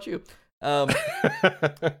 How about you?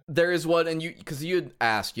 There is one, and because you had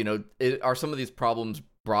asked, are some of these problems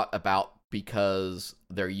brought about because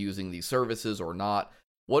they're using these services or not?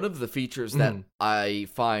 One of the features that I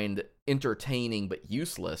find entertaining but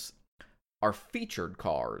useless are featured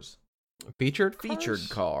cars. Featured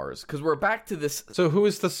cars, because we're back to this. So who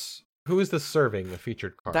is this serving a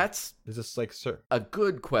featured car? Is this like a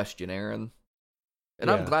good question, Aaron? And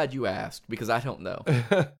I'm glad you asked because I don't know.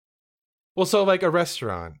 Well, so like a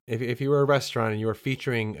restaurant, if you were a restaurant and you were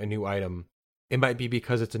featuring a new item, it might be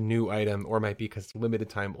because it's a new item, or it might be because it's limited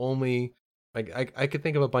time only. Like I could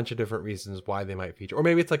think of a bunch of different reasons why they might feature, or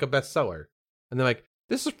maybe it's like a bestseller, and they're like,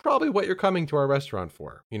 this is probably what you're coming to our restaurant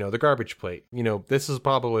for. The garbage plate. This is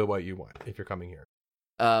probably what you want if you're coming here.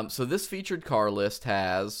 So this featured car list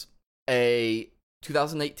has a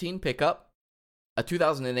 2018 pickup, a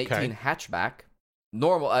 2018 hatchback,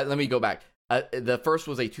 normal. Let me go back. The first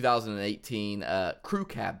was a 2018 crew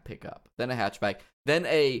cab pickup, then a hatchback, then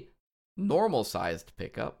a normal-sized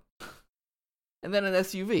pickup, and then an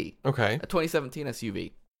SUV. Okay. A 2017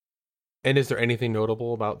 SUV. And is there anything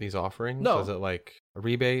notable about these offerings? No. Is it like a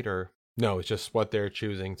rebate or no? It's just what they're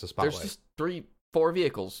choosing to spotlight. There's just 4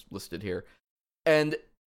 vehicles listed here, and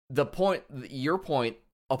your point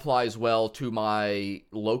applies well to my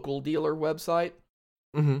local dealer website.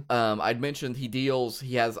 Mm-hmm. I'd mentioned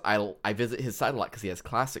I visit his site a lot because he has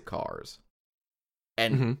classic cars,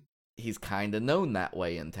 and Mm-hmm. he's kind of known that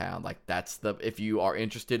way in town. Like if you are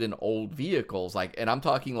interested in old vehicles, like, and I'm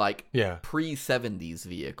talking like Yeah. pre-70s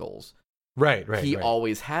vehicles. Right. He Right.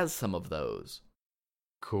 always has some of those.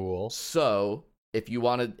 Cool. So if he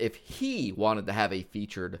wanted to have a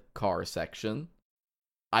featured car section,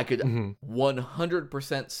 I could Mm-hmm.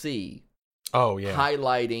 100% see Oh yeah.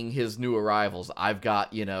 highlighting his new arrivals. I've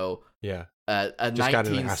got, Yeah. a Just got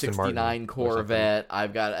an Aston Martin 1969 or Corvette.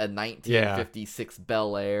 I've got a 1956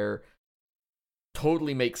 Bel Air.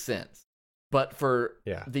 Totally makes sense. But for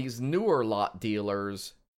Yeah. these newer lot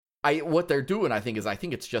dealers, what they're doing, I think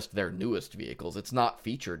it's just their newest vehicles. It's not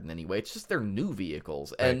featured in any way. It's just their new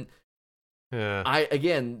vehicles. Right. And Yeah.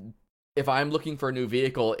 if I'm looking for a new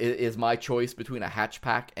vehicle, is my choice between a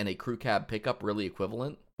hatchback and a crew cab pickup really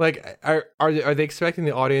equivalent? Like, are they expecting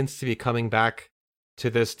the audience to be coming back to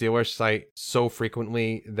this dealer site so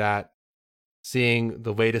frequently that seeing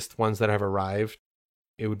the latest ones that have arrived,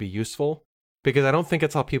 it would be useful? Because I don't think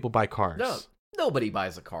it's how people buy cars. No, nobody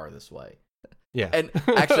buys a car this way. Yeah. And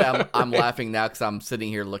actually, I'm laughing now because I'm sitting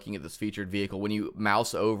here looking at this featured vehicle. When you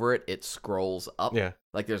mouse over it, it scrolls up. Yeah.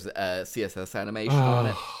 Like there's a CSS animation on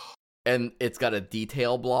it. And it's got a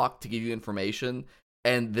detail block to give you information.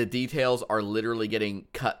 And the details are literally getting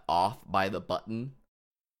cut off by the button.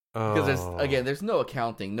 Because there's no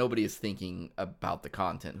accounting. Nobody is thinking about the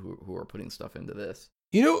content who are putting stuff into this.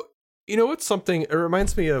 You know what's something? It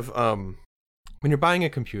reminds me of when you're buying a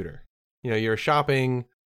computer. You're shopping,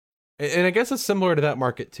 and I guess it's similar to that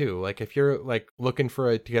market too. Like if you're like looking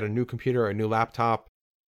to get a new computer or a new laptop,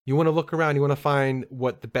 you want to look around. You want to find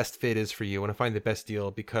what the best fit is for you. You want to find the best deal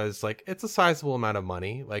because like it's a sizable amount of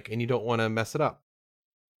money. Like, and you don't want to mess it up.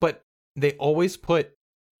 But they always put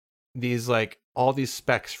these like all these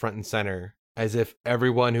specs front and center as if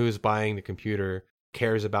everyone who is buying the computer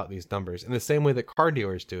cares about these numbers in the same way that car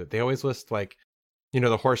dealers do it. They always list like,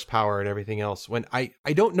 the horsepower and everything else, when I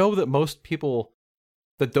don't know that most people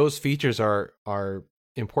that those features are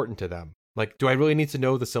important to them. Like, do I really need to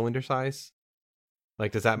know the cylinder size?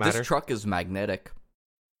 Like, does that matter? This truck is magnetic.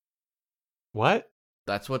 What?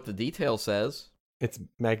 That's what the detail says. It's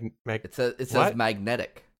It says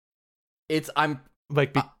magnetic.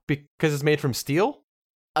 Because it's made from steel?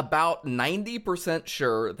 About 90%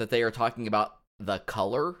 sure that they are talking about the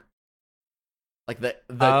color. Like the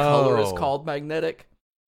color is called magnetic.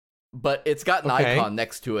 But it's got an icon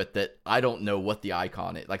next to it that I don't know what the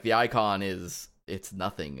icon is. Like the icon it's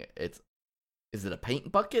nothing. Is it a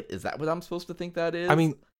paint bucket? Is that what I'm supposed to think that is? I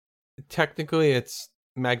mean, technically it's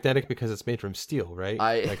magnetic because it's made from steel,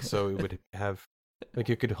 right? So it would have, like,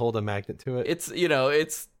 you could hold a magnet to it.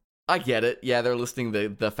 It's I get it. Yeah, they're listing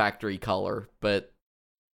the factory color, but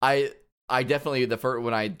I definitely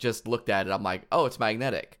when I just looked at it, I'm like, oh, it's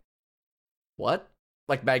magnetic. What?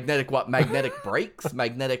 Like magnetic what? Magnetic brakes?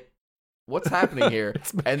 Magnetic what's happening here?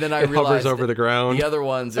 And then I realized hovers over the ground. The other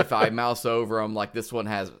ones, if I mouse over them, like this one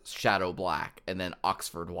has shadow black and then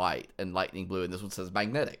Oxford white and lightning blue, and this one says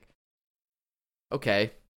magnetic.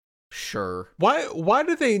 Okay, sure. Why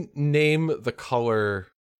do they name the color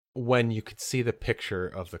when you could see the picture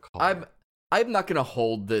of the color? I'm not gonna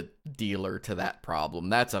hold the dealer to that problem.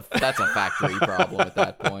 That's a factory problem at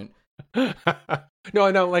that point. No,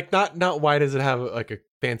 I know. Like, not why does it have like a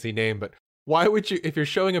fancy name, but why would you, if you're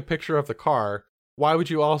showing a picture of the car, why would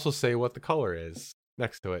you also say what the color is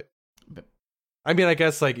next to it? I mean, I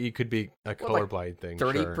guess like you could be a colorblind thing.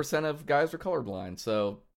 30% of guys are colorblind,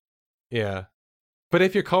 so yeah. But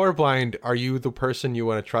if you're colorblind, are you the person you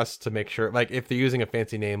want to trust to make sure? Like, if they're using a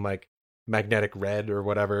fancy name like magnetic red or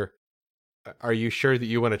whatever, are you sure that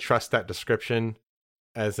you want to trust that description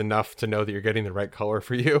as enough to know that you're getting the right color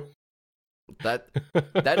for you? That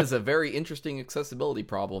is a very interesting accessibility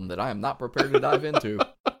problem that I am not prepared to dive into.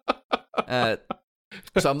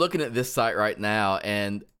 So I'm looking at this site right now,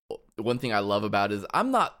 and one thing I love about it is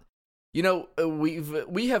I'm not,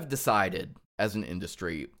 we have decided as an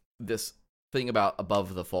industry this thing about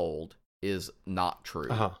above the fold is not true.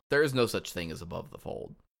 Uh-huh. There is no such thing as above the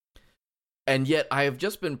fold. And yet I have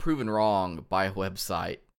just been proven wrong by a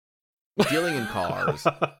website dealing in cars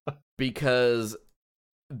because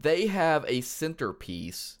they have a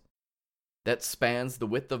centerpiece that spans the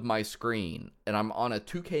width of my screen, and I'm on a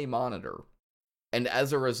 2K monitor. And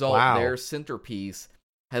as a result, their centerpiece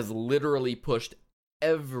has literally pushed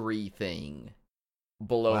everything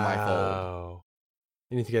below my fold. Wow.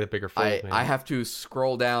 You need to get a bigger fold, man. I have to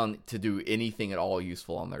scroll down to do anything at all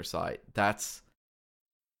useful on their site.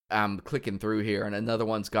 I'm clicking through here, and another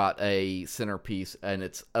one's got a centerpiece, and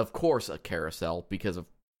it's, of course, a carousel, because of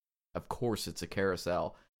course it's a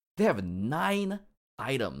carousel. They have 9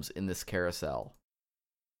 items in this carousel.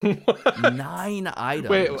 9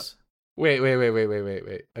 items. Wait.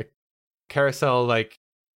 A carousel like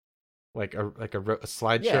a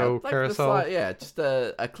slideshow carousel? Just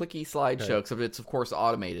a clicky slideshow, except it's, of course,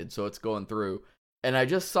 automated, so it's going through. And I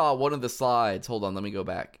just saw one of the slides. Hold on, let me go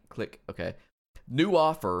back. Click. Okay. New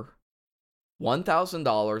offer,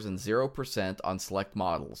 $1,000 and 0% on select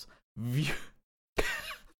models. View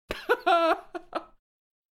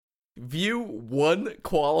one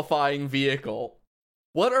qualifying vehicle.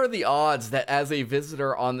 What are the odds that as a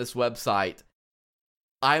visitor on this website,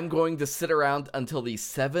 I'm going to sit around until the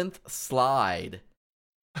 7th slide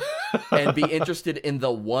and be interested in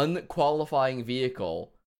the one qualifying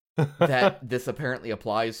vehicle that this apparently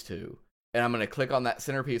applies to? And I'm going to click on that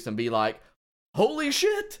centerpiece and be like, holy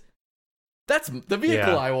shit! That's the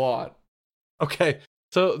vehicle I want. Okay,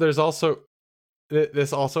 so there's also...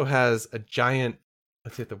 This also has a giant...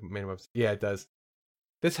 Let's see if the main website... Yeah, it does.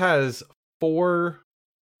 This has 4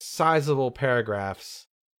 sizable paragraphs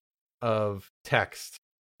of text.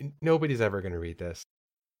 Nobody's ever going to read this.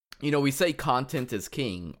 You know, we say content is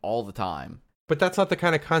king all the time. But that's not the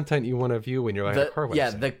kind of content you want to view when you're on a car website.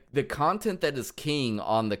 Yeah, the content that is king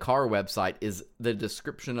on the car website is the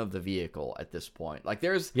description of the vehicle at this point. Like,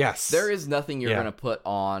 there is nothing you're going to put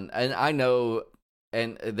on, and I know,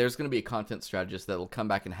 and there's going to be a content strategist that will come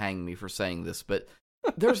back and hang me for saying this, but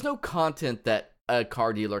there's no content that a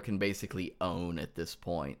car dealer can basically own at this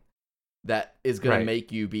point that is going to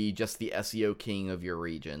make you be just the SEO king of your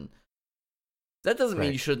region. That doesn't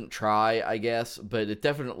mean you shouldn't try, I guess, but it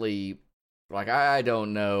definitely... Like, I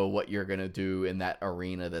don't know what you're going to do in that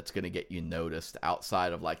arena that's going to get you noticed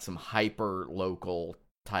outside of, like, some hyper-local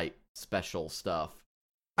type special stuff.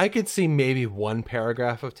 I could see maybe one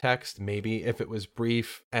paragraph of text, maybe, if it was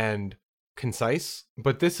brief and concise.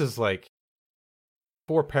 But this is, like,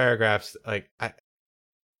 4 paragraphs. Like,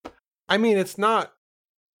 I mean, it's not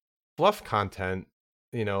fluff content,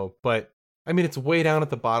 you know, but, I mean, it's way down at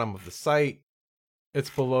the bottom of the site. It's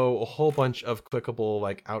below a whole bunch of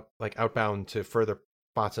clickable, outbound to further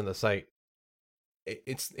spots in the site.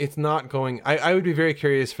 It's not going. I would be very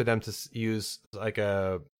curious for them to use like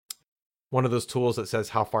one of those tools that says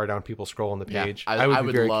how far down people scroll on the page. Yeah, I would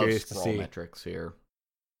be very curious to see metrics here.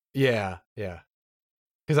 Yeah.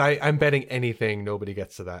 Because I'm betting anything nobody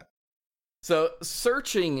gets to that. So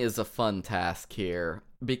searching is a fun task here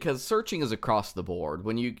because searching is across the board.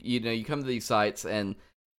 When you come to these sites and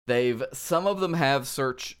some of them have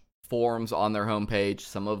search forms on their homepage,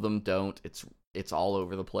 some of them don't. It's all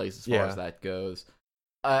over the place as far as that goes.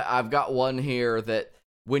 I've got one here that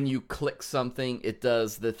when you click something, it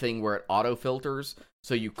does the thing where it auto filters.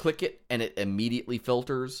 So you click it and it immediately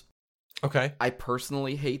filters. Okay. I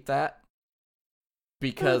personally hate that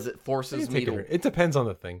because it forces me to... It depends on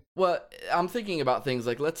the thing. Well, I'm thinking about things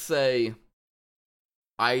like, let's say...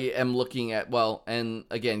 I am looking at, and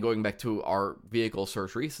again, going back to our vehicle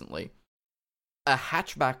search recently, a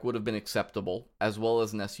hatchback would have been acceptable as well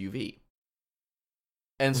as an SUV.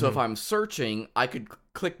 And so if I'm searching, I could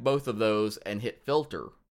click both of those and hit filter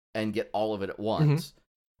and get all of it at once.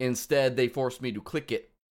 Instead, they forced me to click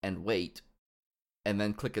it and wait, and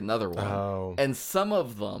then click another one. Oh. And some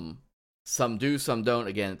of them, some do, some don't.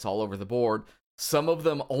 Again, it's all over the board. Some of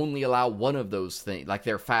them only allow one of those things, like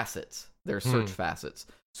their facets. Their search facets.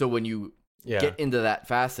 So when you get into that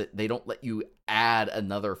facet, they don't let you add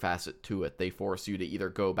another facet to it. They force you to either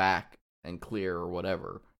go back and clear or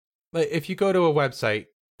whatever. Like if you go to a website,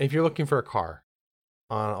 if you're looking for a car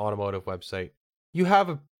on an automotive website, you have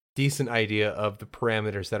a decent idea of the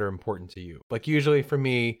parameters that are important to you. Like usually for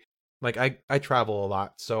me, like I travel a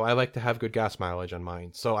lot, so I like to have good gas mileage on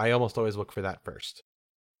mine. So I almost always look for that first.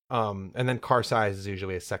 And then car size is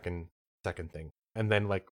usually a second thing. And then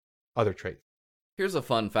like other traits. Here's a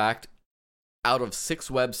fun fact. Out of 6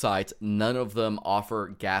 websites, none of them offer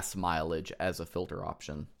gas mileage as a filter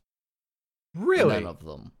option. Really? None of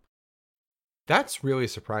them. That's really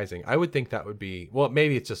surprising. I would think that would be... Well,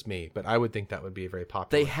 maybe it's just me, but I would think that would be a very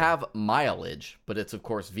popular They have mileage, but it's, of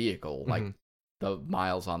course, vehicle. Like, the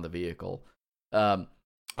miles on the vehicle.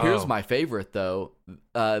 Here's my favorite, though.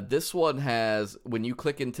 This one has... When you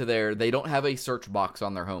click into they don't have a search box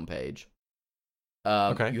on their homepage.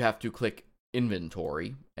 You have to click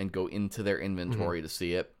inventory and go into their inventory to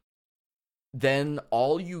see it. Then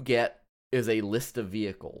all you get is a list of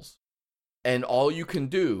vehicles. And all you can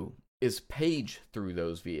do is page through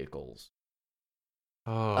those vehicles.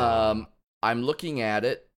 Oh. I'm looking at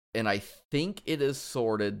it, and I think it is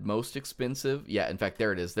sorted most expensive. Yeah, in fact,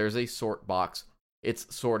 there it is. There's a sort box.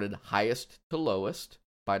 It's sorted highest to lowest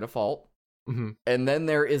by default. Mm-hmm. And then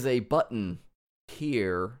there is a button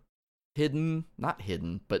here, not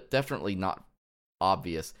hidden, but definitely not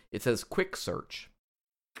obvious. It says quick search.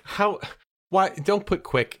 Why don't put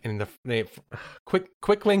quick in the name?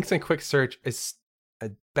 Quick links and quick search is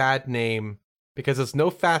a bad name because it's no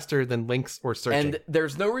faster than links or searching. And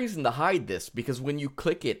there's no reason to hide this, because when you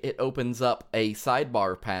click it, it opens up a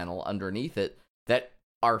sidebar panel underneath it that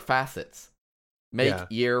are facets. Make,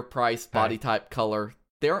 year, price, body type, color.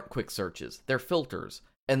 They aren't quick searches. They're filters,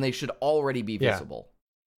 and they should already be visible.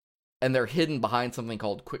 And they're hidden behind something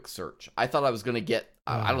called quick search. I thought I was going to get,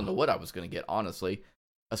 I don't know what I was going to get, honestly.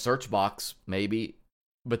 A search box, maybe.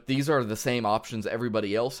 But these are the same options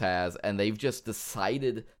everybody else has, and they've just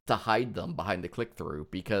decided to hide them behind the click-through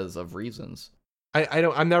because of reasons.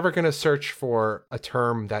 I'm never going to search for a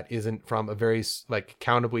term that isn't from a very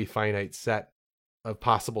countably finite set of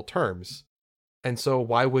possible terms. And so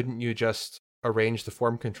why wouldn't you just arrange the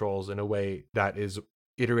form controls in a way that is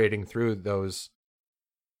iterating through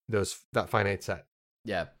that finite set?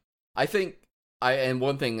 Yeah. I think and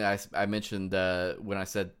one thing I mentioned when I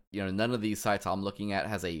said, none of these sites I'm looking at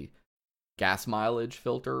has a gas mileage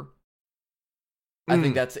filter. I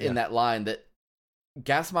think that's in that line that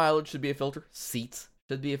gas mileage should be a filter. Seats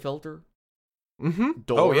should be a filter. Mm-hmm.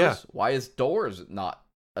 Doors. Oh, yeah. Why is doors not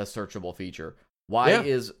a searchable feature? Why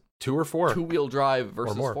is 2 or 4 2-wheel drive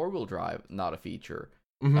versus 4-wheel drive not a feature?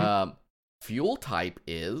 Mm-hmm. Fuel type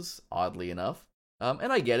is, oddly enough.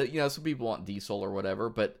 And I get it, some people want diesel or whatever,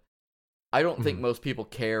 but I don't think most people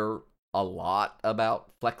care a lot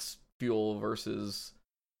about flex fuel versus,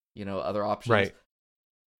 other options. Right.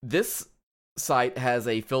 This site has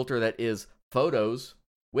a filter that is photos,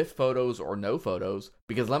 with photos or no photos,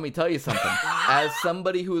 because let me tell you something. As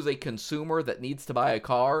somebody who is a consumer that needs to buy a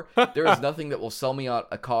car, there is nothing that will sell me on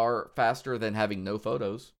a car faster than having no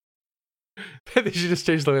photos. They should just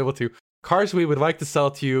change the label to cars we would like to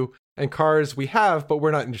sell to you and cars we have, but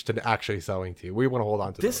we're not interested in actually selling to you. We want to hold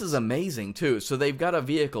on to this. Those. Is amazing, too. So they've got a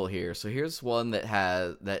vehicle here. So here's one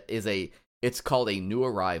it's called a new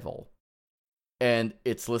arrival. And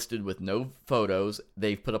it's listed with no photos.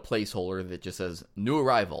 They've put a placeholder that just says, new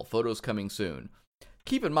arrival, photos coming soon.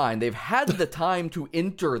 Keep in mind, they've had the time to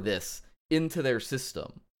enter this into their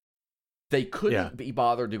system. They couldn't be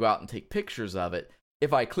bothered to go out and take pictures of it.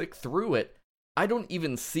 If I click through it, I don't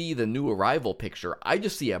even see the new arrival picture. I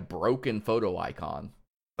just see a broken photo icon.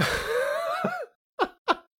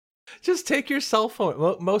 Just take your cell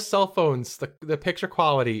phone. Most cell phones, the picture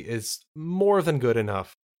quality is more than good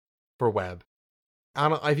enough for web.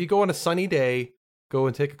 If you go on a sunny day, go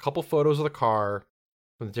and take a couple photos of the car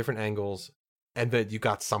from the different angles, and then you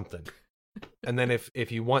got something. And then if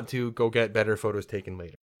you want to, go get better photos taken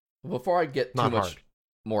later. Before I get too much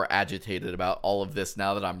more agitated about all of this,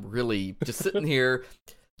 now that I'm really just sitting here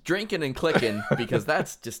drinking and clicking, because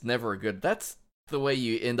that's just never a good. That's the way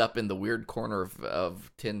you end up in the weird corner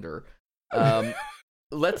of Tinder.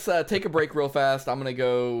 Let's take a break real fast. I'm gonna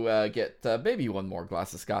go get maybe one more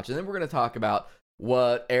glass of scotch, and then we're gonna talk about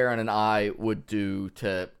what Aaron and I would do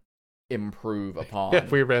to improve upon.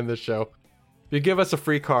 If we ran this show. If you give us a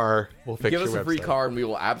free car, we'll fix your website. Give us a free car, and we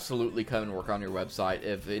will absolutely come and work on your website.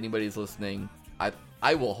 If anybody's listening, I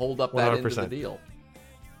will hold up that 100%. End of the deal.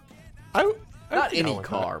 Not any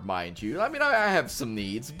car, mind you. I mean, I have some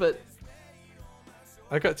needs, but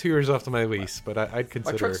I got 2 years left on my lease, but I'd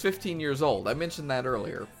consider. My truck's 15 years old. I mentioned that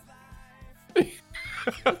earlier.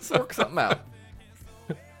 Let's work something out.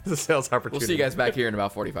 It's a sales opportunity. We'll see you guys back here in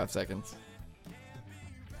about 45 seconds.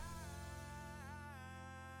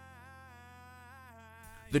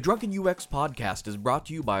 The Drunken UX podcast is brought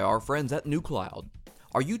to you by our friends at NewCloud.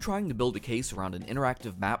 Are you trying to build a case around an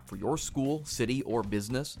interactive map for your school, city, or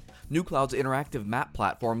business? NewCloud's interactive map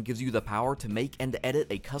platform gives you the power to make and edit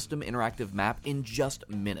a custom interactive map in just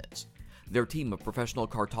minutes. Their team of professional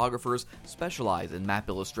cartographers specialize in map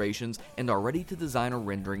illustrations and are ready to design a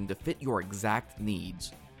rendering to fit your exact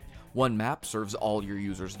needs. One map serves all your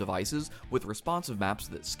users' devices with responsive maps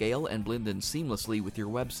that scale and blend in seamlessly with your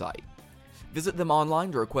website. Visit them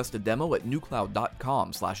online to request a demo at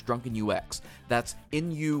newcloud.com/drunkenux. That's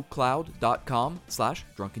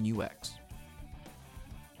nucloud.com/drunkenux.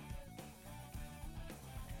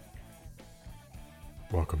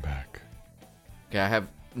 Welcome back. Okay, I have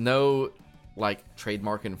no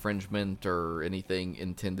trademark infringement or anything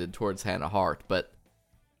intended towards Hannah Hart, but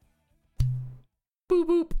boop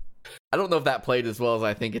boop. I don't know if that played as well as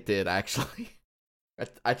I think it did, actually.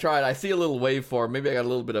 I tried. I see a little waveform. Maybe I got a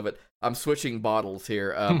little bit of it. I'm switching bottles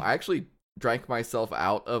here. I actually drank myself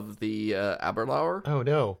out of the Aberlour. Oh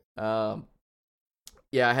no.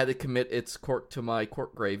 Yeah, I had to commit its cork to my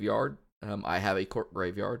cork graveyard. I have a cork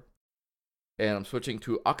graveyard. And I'm switching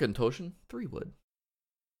to Akantoshan 3-wood.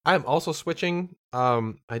 I'm also switching.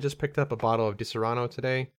 I just picked up a bottle of Di Serrano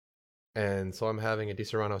today, and so I'm having a Di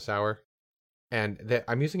Serrano sour. And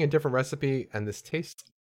I'm using a different recipe, and this tastes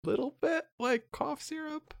a little bit like cough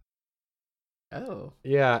syrup. Oh.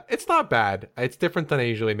 Yeah, it's not bad. It's different than I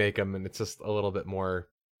usually make them, and it's just a little bit more...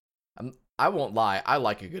 I won't lie. I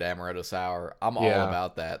like a good amaretto sour. I'm all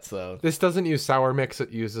about that. So this doesn't use sour mix. It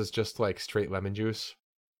uses just like straight lemon juice,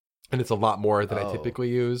 and it's a lot more than I typically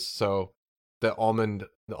use. So the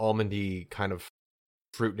almondy kind of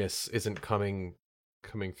fruitness isn't coming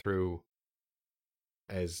through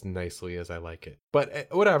as nicely as I like it. But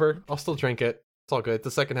whatever, I'll still drink it. It's all good. It's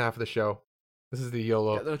the second half of the show. This is the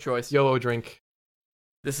YOLO. Got no choice. YOLO drink.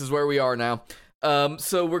 This is where we are now.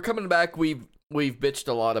 So we're coming back. We've bitched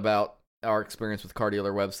a lot about our experience with car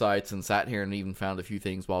dealer websites and sat here and even found a few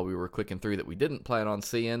things while we were clicking through that we didn't plan on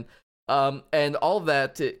seeing. And all of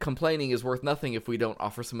that complaining is worth nothing if we don't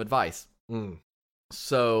offer some advice.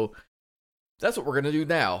 So that's what we're going to do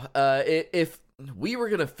now. If we were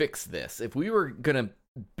going to fix this, if we were going to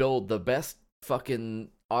build the best fucking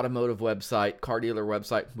automotive website, car dealer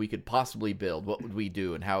website we could possibly build, what would we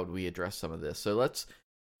do and how would we address some of this? So let's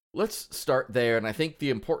start there. And I think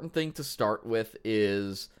the important thing to start with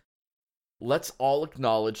is let's all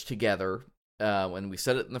acknowledge together, when we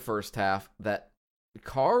said it in the first half, that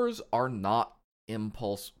cars are not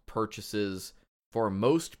impulse purchases for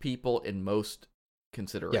most people in most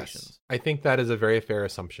considerations. Yes, I think that is a very fair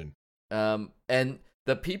assumption. And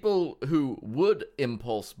the people who would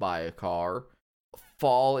impulse buy a car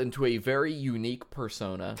fall into a very unique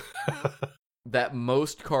persona that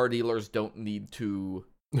most car dealers don't need to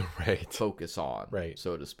focus on,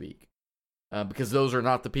 so to speak. Because those are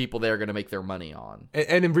not the people they're going to make their money on.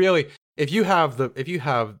 And really, if you have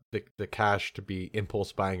the cash to be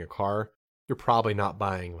impulse buying a car, you're probably not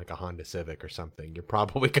buying like a Honda Civic or something. You're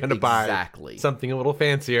probably going to buy something a little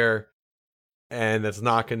fancier, and that's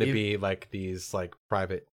not going to be like these like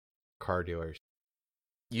private car dealers.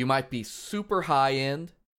 You might be super high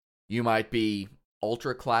end, you might be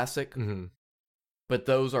ultra classic, but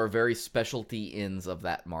those are very specialty ends of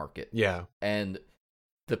that market. Yeah, and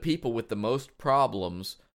the people with the most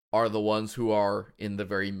problems are the ones who are in the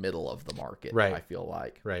very middle of the market. I feel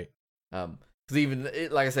like because even,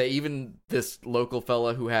 like I say, even this local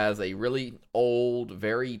fella who has a really old,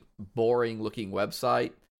 very boring looking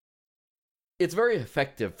website, it's very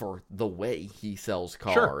effective for the way he sells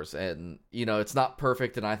cars. And, you know, it's not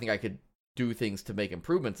perfect, and I think I could do things to make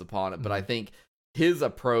improvements upon it, but I think his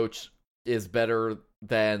approach is better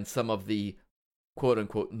than some of the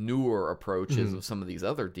quote-unquote newer approaches of some of these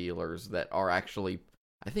other dealers that are actually,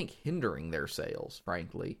 I think, hindering their sales,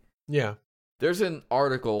 frankly. Yeah. There's an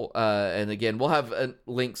article, and again, we'll have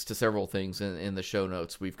links to several things in the show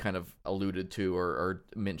notes we've kind of alluded to or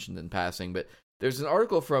mentioned in passing, but there's an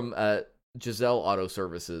article from Giselle Auto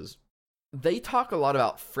Services. They talk a lot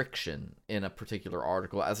about friction in a particular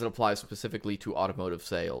article as it applies specifically to automotive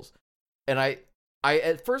sales. And I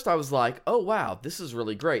at first I was like, oh wow, this is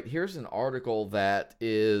really great. Here's an article that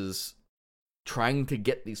is trying to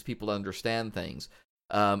get these people to understand things.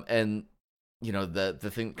 And you know, the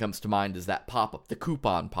thing that comes to mind is that pop-up, the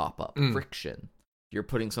coupon pop-up, friction. You're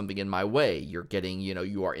putting something in my way. You're getting, you know,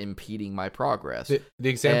 you are impeding my progress. The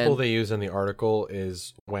example they use in the article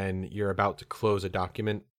is when you're about to close a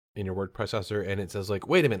document in your word processor and it says like,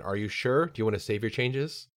 wait a minute, are you sure? Do you want to save your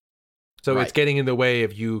changes? So it's getting in the way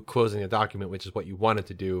of you closing a document, which is what you wanted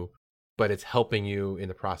to do, but it's helping you in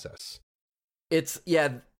the process. That's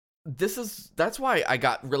why I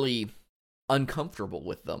got really uncomfortable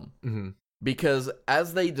with them. Because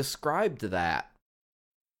as they described that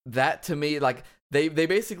to me, like, they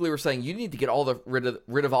basically were saying you need to get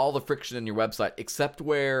rid of all the friction in your website except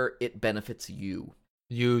where it benefits you.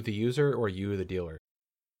 You, the user, or you, the dealer?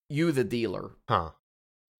 You, the dealer. Huh.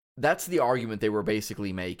 That's the argument they were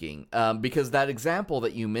basically making. Because that example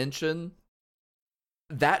that you mentioned,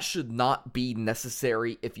 that should not be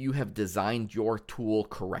necessary if you have designed your tool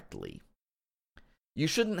correctly. You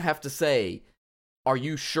shouldn't have to say, are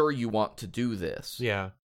you sure you want to do this? Yeah.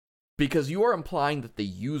 Because you are implying that the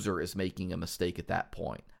user is making a mistake at that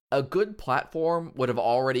point. A good platform would have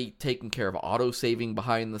already taken care of auto-saving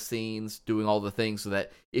behind the scenes, doing all the things so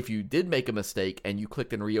that if you did make a mistake and you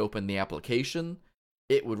clicked and reopened the application,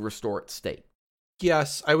 it would restore its state.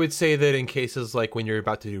 Yes, I would say that in cases like when you're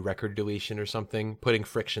about to do record deletion or something, putting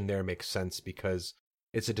friction there makes sense because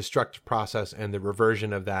it's a destructive process, and the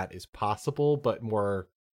reversion of that is possible, but more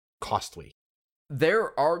costly.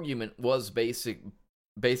 Their argument was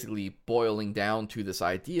basically boiling down to this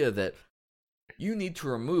idea that you need to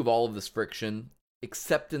remove all of this friction,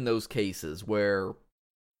 except in those cases where,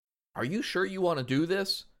 are you sure you want to do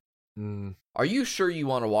this? Are you sure you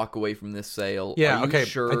want to walk away from this sale? Yeah, Are you okay.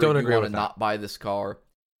 sure I don't you agree want with to not buy this car?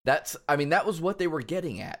 That was what they were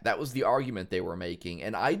getting at. That was the argument they were making,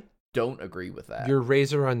 and I don't agree with that. Your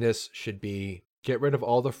razor on this should be get rid of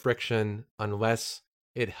all the friction unless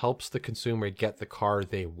it helps the consumer get the car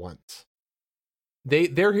they want.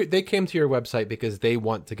 They came to your website because they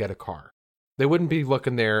want to get a car. They wouldn't be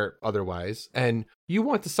looking there otherwise, and you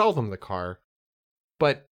want to sell them the car,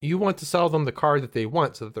 but you want to sell them the car that they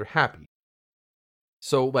want so that they're happy.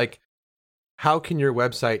 So, like, how can your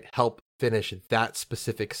website help finish that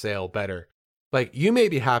specific sale better? Like, you may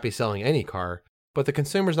be happy selling any car, but the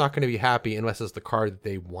consumer's not going to be happy unless it's the car that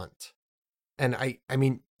they want. And I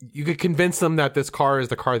mean, you could convince them that this car is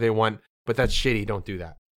the car they want, but that's shitty. Don't do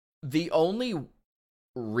that. The only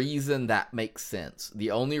reason that makes sense,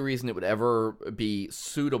 the only reason it would ever be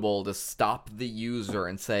suitable to stop the user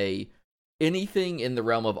and say anything in the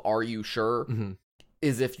realm of "are you sure?"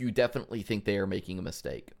 is if you definitely think they are making a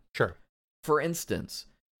mistake. Sure. For instance,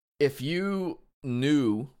 if you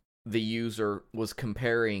knew the user was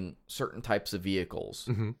comparing certain types of vehicles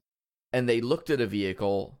and they looked at a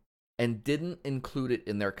vehicle and didn't include it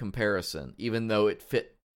in their comparison, even though it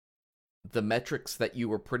fit the metrics that you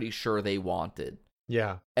were pretty sure they wanted.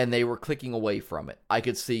 Yeah. And they were clicking away from it, I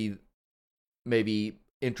could see maybe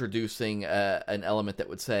introducing an element that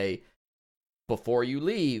would say, before you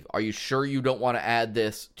leave, are you sure you don't want to add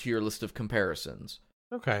this to your list of comparisons?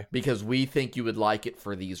 Okay. Because we think you would like it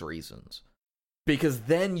for these reasons. Because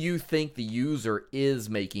then you think the user is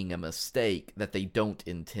making a mistake that they don't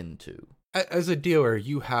intend to. As a dealer,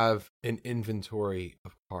 you have an inventory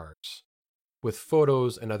of cars with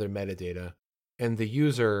photos and other metadata, and the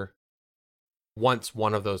user wants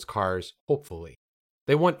one of those cars, hopefully.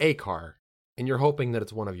 They want a car, and you're hoping that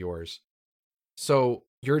it's one of yours. So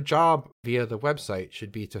your job via the website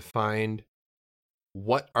should be to find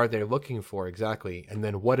what are they looking for exactly, and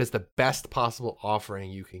then what is the best possible offering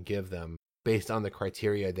you can give them based on the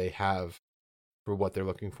criteria they have for what they're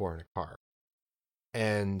looking for in a car.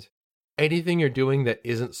 And anything you're doing that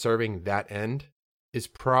isn't serving that end is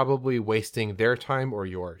probably wasting their time or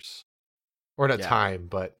yours. Or not time,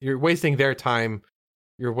 but you're wasting their time.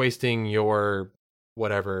 You're wasting your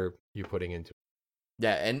whatever you're putting into it.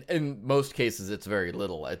 Yeah, and in most cases, it's very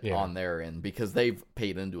little on their end because they've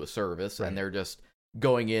paid into a service and they're just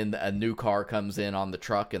going in. A new car comes in on the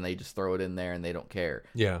truck and they just throw it in there and they don't care.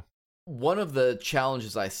 Yeah. One of the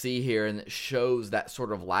challenges I see here, and it shows that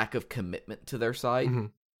sort of lack of commitment to their site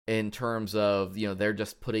in terms of, they're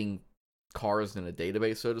just putting cars in a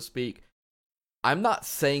database, so to speak. I'm not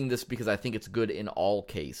saying this because I think it's good in all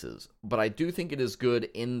cases, but I do think it is good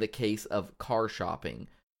in the case of car shopping,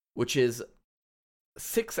 which is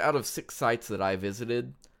 6 out of 6 sites that I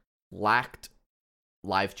visited lacked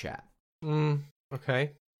live chat.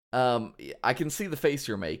 Okay. I can see the face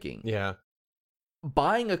you're making. Yeah.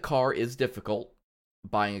 Buying a car is difficult.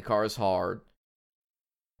 Buying a car is hard.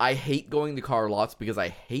 I hate going to car lots because I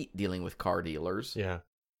hate dealing with car dealers. Yeah.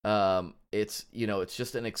 It's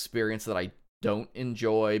just an experience that I don't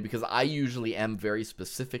enjoy because I usually am very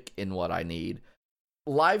specific in what I need.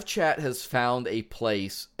 Live chat has found a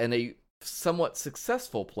place, and a somewhat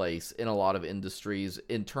successful place in a lot of industries,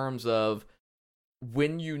 in terms of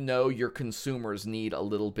when your consumers need a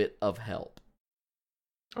little bit of help.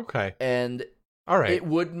 Okay. And all right, it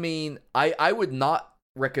would mean I would not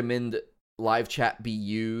recommend live chat be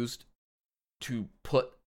used to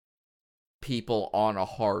put people on a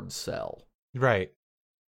hard sell. Right.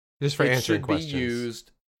 Just for answering questions. It should be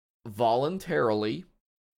used voluntarily.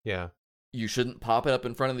 Yeah. You shouldn't pop it up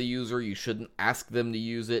in front of the user. You shouldn't ask them to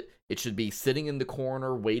use it. It should be sitting in the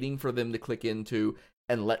corner waiting for them to click into,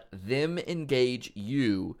 and let them engage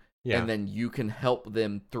you. Yeah. And then you can help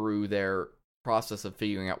them through their process of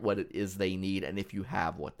figuring out what it is they need and if you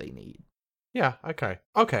have what they need. Yeah, okay.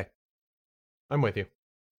 I'm with you.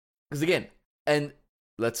 Because again, and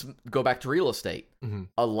let's go back to real estate.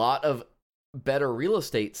 A lot of better real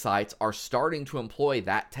estate sites are starting to employ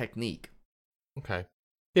that technique. Okay.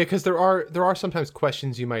 Yeah, because there are sometimes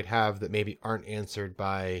questions you might have that maybe aren't answered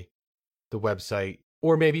by the website,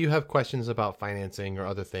 or maybe you have questions about financing or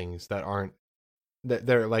other things that are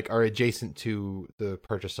adjacent to the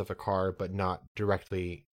purchase of a car, but not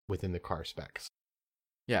directly within the car specs.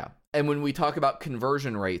 Yeah, and when we talk about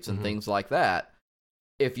conversion rates and things like that,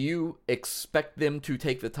 if you expect them to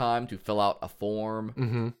take the time to fill out a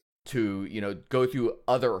form, to, go through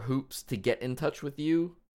other hoops to get in touch with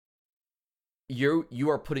you, you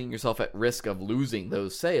are putting yourself at risk of losing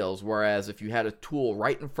those sales. Whereas if you had a tool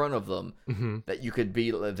right in front of them that you could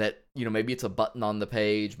maybe it's a button on the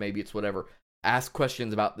page, maybe it's whatever, ask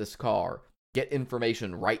questions about this car, get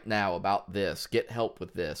information right now about this, get help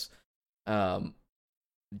with this.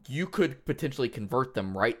 You could potentially convert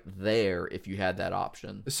them right there if you had that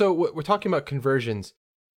option. So we're talking about conversions.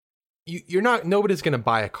 Nobody's going to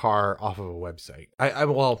buy a car off of a website.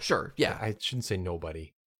 Sure, yeah. I shouldn't say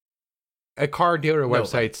nobody. A car dealer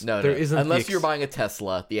websites, no. Isn't unless you're buying a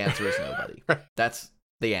Tesla. The answer is nobody. That's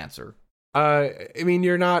the answer. I mean,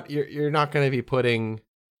 you're not going to be putting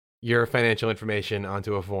your financial information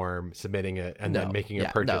onto a form, submitting it, and then making a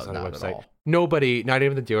purchase on a website. Nobody, not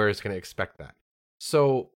even the dealer, is going to expect that.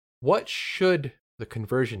 So, what should the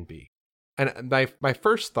conversion be? And my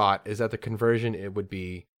first thought is that the conversion, it would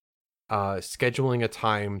be scheduling a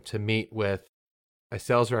time to meet with a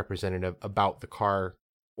sales representative about the car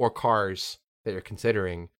or cars that you're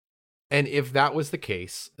considering. And if that was the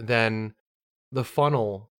case, then the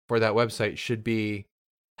funnel for that website should be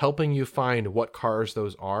helping you find what cars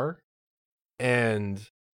those are and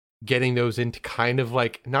getting those into kind of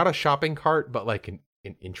like, not a shopping cart, but like an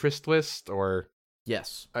interest list or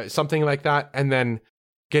something like that. And then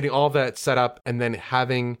getting all that set up and then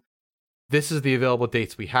having, this is the available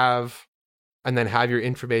dates we have, and then have your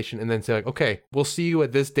information and then say like, okay, we'll see you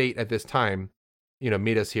at this date at this time,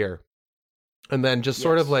 meet us here. And then just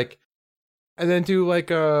sort of like, and then do like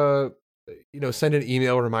send an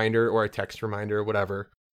email reminder or a text reminder or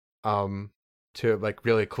whatever, to like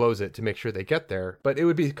really close it to make sure they get there. But it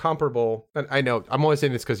would be comparable. And I know I'm only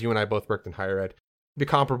saying this because you and I both worked in higher ed. It'd be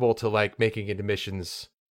comparable to like making an admissions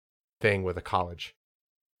thing with a college.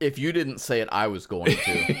 If you didn't say it, I was going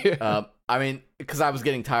to. Because I was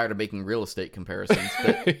getting tired of making real estate comparisons.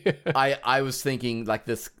 But I was thinking like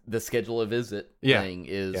the schedule a visit thing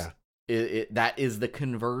is that is the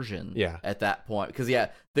conversion at that point. Because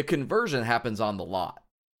the conversion happens on the lot.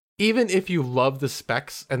 Even if you love the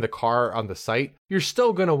specs and the car on the site, you're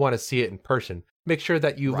still going to want to see it in person. Make sure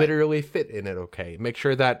that you literally fit in it okay. Make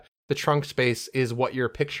sure that the trunk space is what you're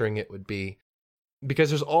picturing it would be. Because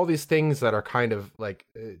there's all these things that are kind of like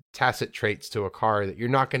tacit traits to a car that you're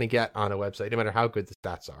not going to get on a website, no matter how good the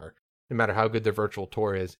stats are, no matter how good the virtual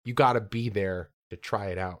tour is. You got to be there to try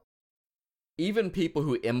it out. Even people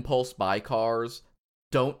who impulse buy cars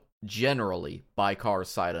don't generally buy cars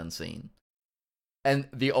sight unseen. And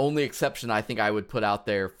the only exception I think I would put out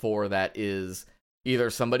there for that is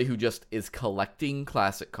either somebody who just is collecting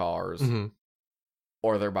classic cars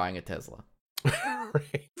or they're buying a Tesla.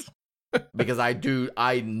 Right. Because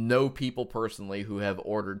I know people personally who have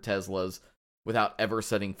ordered Teslas without ever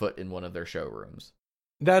setting foot in one of their showrooms.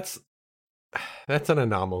 That's an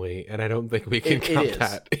anomaly, and I don't think we can count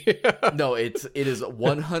that. No, it is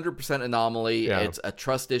 100% anomaly. Yeah. It's a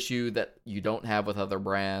trust issue that you don't have with other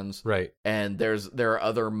brands. Right. And there are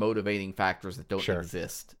other motivating factors that don't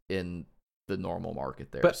exist in the normal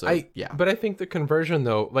market there. But I think the conversion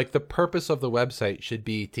though, like the purpose of the website should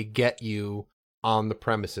be to get you on the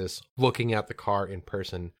premises looking at the car in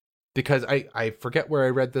person. Because I forget where I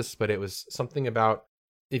read this, but it was something about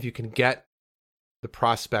if you can get the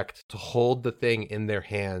prospect to hold the thing in their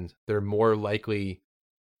hand, they're more likely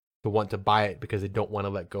to want to buy it because they don't want to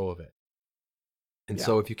let go of it. And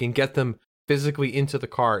so if you can get them physically into the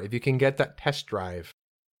car, if you can get that test drive,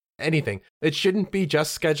 anything, it shouldn't be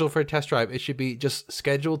just scheduled for a test drive. It should be just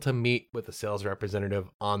scheduled to meet with a sales representative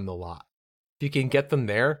on the lot. If you can get them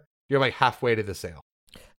there, you're like halfway to the sale.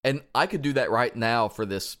 And I could do that right now for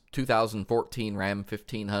this 2014 Ram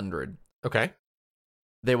 1500. Okay.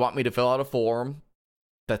 They want me to fill out a form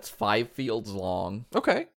that's 5 fields long.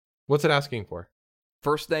 Okay. What's it asking for?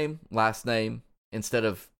 First name, last name, instead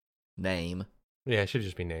of name. Yeah, it should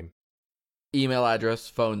just be name. Email address,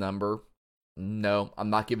 phone number. No, I'm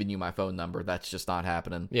not giving you my phone number. That's just not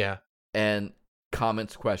happening. Yeah. And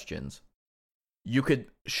comments, questions. You could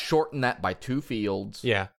shorten that by 2 fields.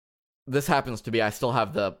 Yeah. This happens to be, I still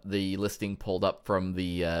have the listing pulled up from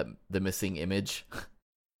the missing image.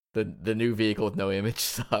 The new vehicle with no image,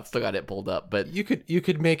 so I've still got it pulled up. But you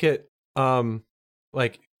could make it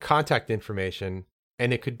like contact information,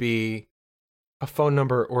 and it could be a phone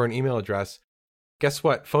number or an email address. Guess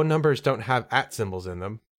what? Phone numbers don't have @ symbols in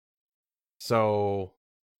them, so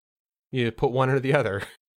you put one or the other.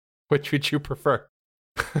 Which would you prefer?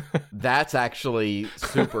 That's actually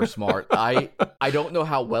super smart. I don't know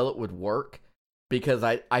how well it would work because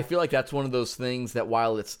I feel like that's one of those things that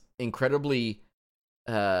while it's incredibly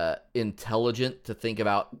intelligent to think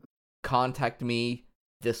about contact me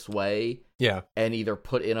this way, Yeah. and either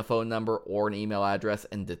put in a phone number or an email address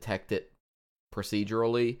and detect it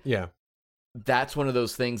procedurally. Yeah. That's one of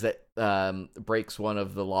those things that breaks one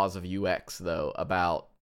of the laws of UX, though, about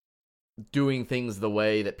doing things the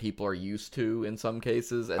way that people are used to in some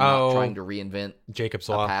cases and not trying to reinvent Jacob's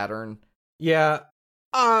a Law pattern. Yeah.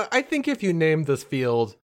 I think if you name this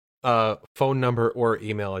field phone number or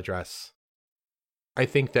email address, I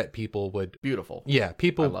think that people would Beautiful. Yeah,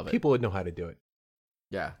 people love it. people would know how to do it.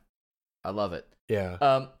 Yeah. I love it.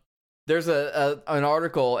 Yeah. There's an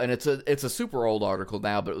article, and it's a super old article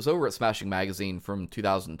now, but it was over at Smashing Magazine from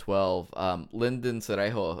 2012. Lyndon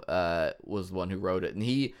Cerejo was the one who wrote it, and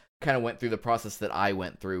he kind of went through the process that I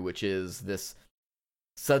went through, which is this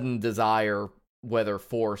sudden desire, whether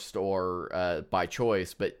forced or by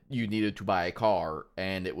choice, but you needed to buy a car,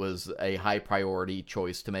 and it was a high priority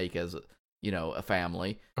choice to make as a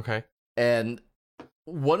family. Okay. And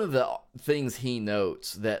one of the things he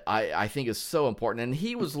notes that I think is so important, and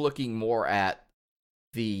he was looking more at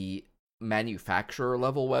the manufacturer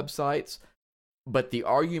level websites, but the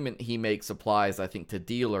argument he makes applies, I think, to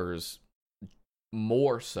dealers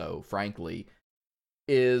more so, frankly,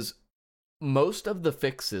 is most of the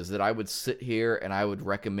fixes that I would sit here and I would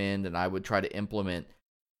recommend and I would try to implement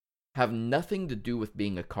have nothing to do with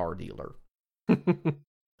being a car dealer.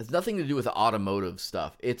 It's nothing to do with automotive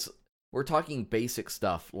stuff. We're talking basic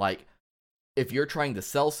stuff, like if you're trying to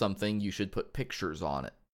sell something, you should put pictures on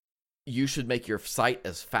it. You should make your site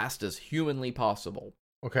as fast as humanly possible.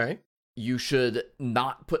 Okay. You should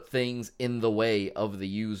not put things in the way of the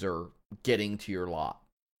user getting to your lot.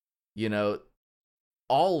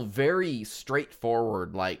 All very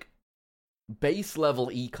straightforward, like base level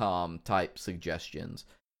e-com type suggestions.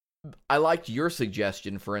 I liked your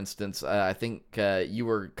suggestion, for instance. I think you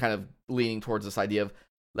were kind of leaning towards this idea of,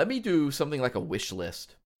 let me do something like a wish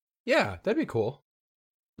list. Yeah, that'd be cool.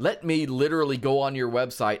 Let me literally go on your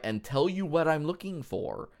website and tell you what I'm looking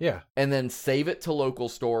for. Yeah. And then save it to local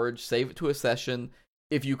storage, save it to a session.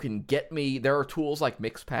 If you can get me, there are tools like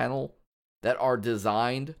Mixpanel that are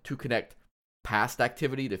designed to connect past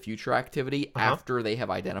activity to future activity after they have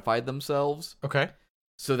identified themselves. Okay.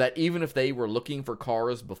 So that even if they were looking for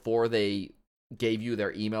cars before they gave you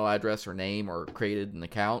their email address or name or created an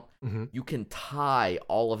account, you can tie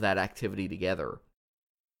all of that activity together.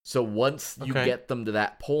 So once you get them to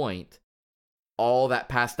that point, all that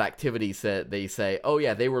past activity they say, oh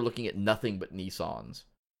yeah, they were looking at nothing but Nissans,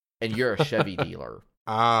 and you're a Chevy dealer.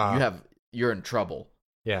 You're in trouble.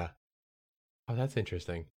 Yeah. Oh, that's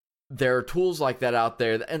interesting. There are tools like that out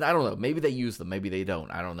there, and I don't know, maybe they use them, maybe they don't.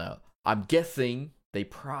 I don't know. I'm guessing they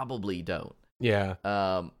probably don't. Yeah.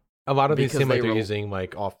 A lot of these seem like they're using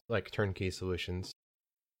like turnkey solutions.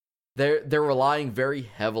 They're relying very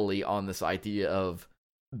heavily on this idea of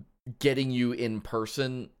getting you in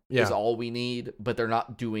person is all we need, but they're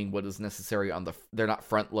not doing what is necessary they're not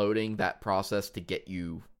front loading that process to get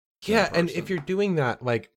you. Yeah, and if you're doing that,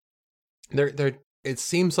 like it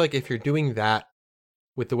seems like if you're doing that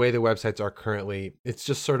with the way the websites are currently, it's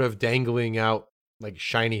just sort of dangling out like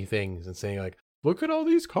shiny things and saying like, look at all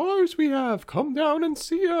these cars we have, come down and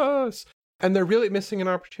see us. And they're really missing an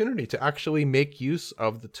opportunity to actually make use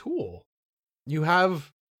of the tool. You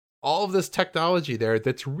have all of this technology there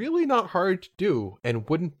that's really not hard to do and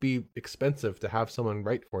wouldn't be expensive to have someone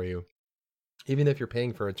write for you, even if you're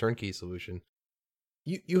paying for a turnkey solution.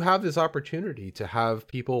 You have this opportunity to have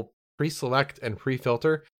people pre-select and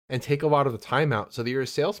pre-filter and take a lot of the time out so that your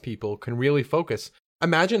salespeople can really focus.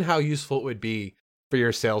 Imagine how useful it would be for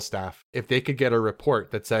your sales staff if they could get a report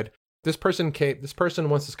that said, this person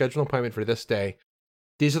wants to schedule an appointment for this day.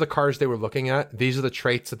 These are the cars they were looking at. These are the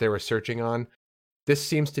traits that they were searching on. This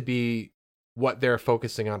seems to be what they're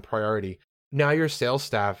focusing on priority. Now your sales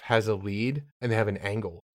staff has a lead and they have an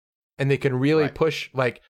angle, and they can really push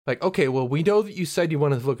like, okay, well, we know that you said you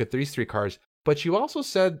wanted to look at these 3 cars, but you also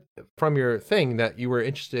said from your thing that you were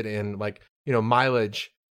interested in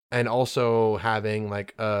mileage and also having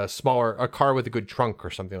like a car with a good trunk or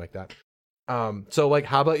something like that. So like,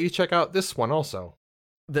 how about you check out this one also?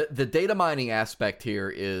 The data mining aspect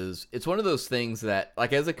here is, it's one of those things that,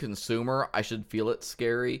 like, as a consumer, I should feel it's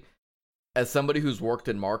scary. As somebody who's worked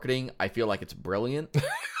in marketing, I feel like it's brilliant.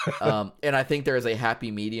 And I think there is a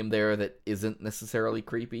happy medium there that isn't necessarily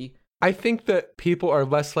creepy. I think that people are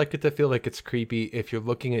less likely to feel like it's creepy if you're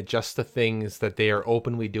looking at just the things that they are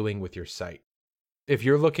openly doing with your site. If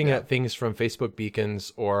you're looking at things from Facebook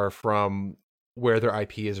beacons or from where their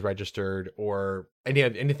IP is registered or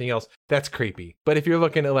anything else, that's creepy. But if you're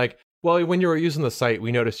looking at like, well, when you were using the site,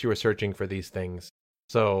 we noticed you were searching for these things.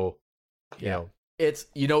 So, you know. It's,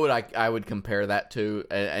 you know what I would compare that to,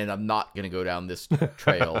 and I'm not going to go down this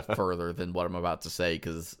trail further than what I'm about to say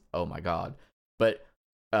because, oh my God. But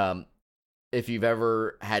if you've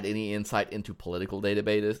ever had any insight into political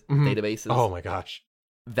databases, oh my gosh,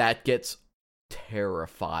 that gets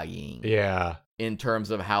terrifying. Yeah. In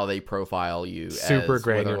terms of how they profile you, super as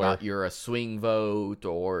granular. whether or not you're a swing vote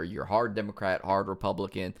or you're hard Democrat, hard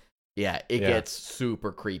Republican. Yeah, it gets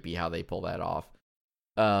super creepy how they pull that off.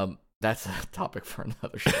 That's a topic for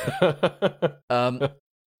another show.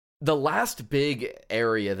 The last big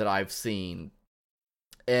area that I've seen,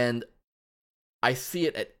 and I see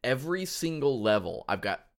it at every single level.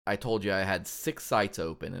 I told you I had 6 sites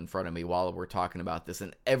open in front of me while we're talking about this,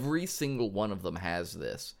 and every single one of them has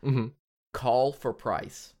this. Mm-hmm. Call for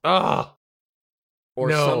price. Oh, or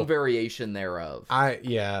no. some variation thereof.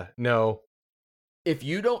 No. If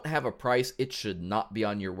you don't have a price, it should not be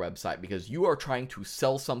on your website because you are trying to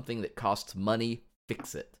sell something that costs money.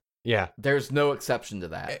 Fix it. Yeah. There's no exception to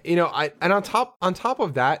that. And on top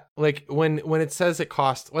of that, like when it says it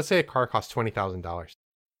costs, let's say a car costs $20,000.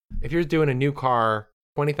 If you're doing a new car,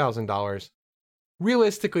 $20,000,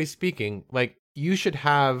 realistically speaking, like you should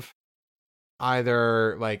have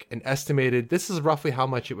either like an estimated, this is roughly how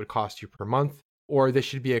much it would cost you per month, or there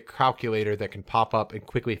should be a calculator that can pop up and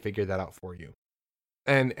quickly figure that out for you.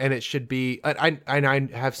 And it should be, I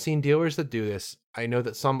have seen dealers that do this. I know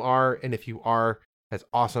that some are, and if you are, that's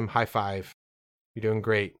awesome. High five. You're doing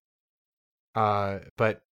great.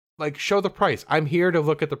 But like show the price. I'm here to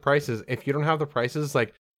look at the prices. If you don't have the prices,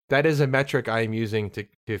 like that is a metric I am using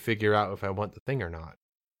to figure out if I want the thing or not.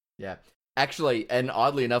 Yeah. Actually, and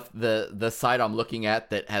oddly enough, the site I'm looking at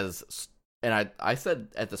that has, and I said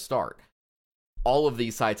at the start, all of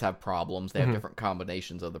these sites have problems. They have different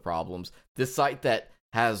combinations of the problems. This site that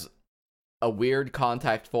has a weird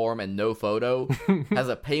contact form and no photo has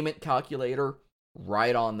a payment calculator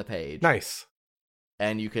right on the page. Nice.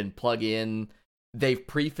 And you can plug in, they've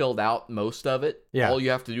pre-filled out most of it. Yeah. All you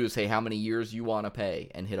have to do is say how many years you want to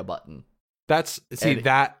pay and hit a button. That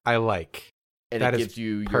I like. And that it gives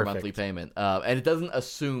you perfect. your monthly payment. And it doesn't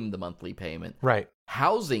assume the monthly payment. Right.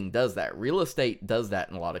 Housing does that. Real estate does that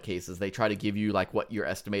in a lot of cases. They try to give you like what your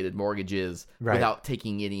estimated mortgage is without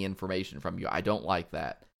taking any information from you. I don't like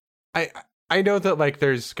that. I know that like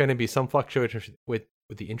there's going to be some fluctuation with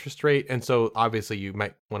the interest rate, and so obviously you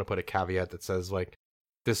might want to put a caveat that says like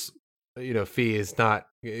this, fee is not.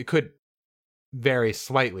 It could vary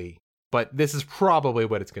slightly, but this is probably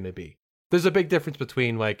what it's going to be. There's a big difference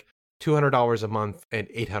between like $200 a month and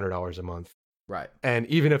 $800 a month. Right. And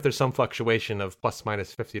even if there's some fluctuation of plus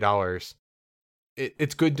minus $50,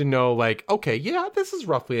 it's good to know like, okay, yeah, this is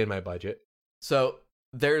roughly in my budget. So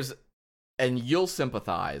and you'll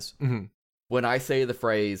sympathize when I say the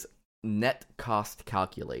phrase net cost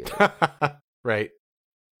calculator. Right.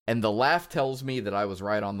 And the laugh tells me that I was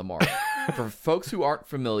right on the mark. For folks who aren't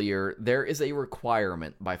familiar, there is a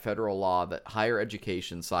requirement by federal law that higher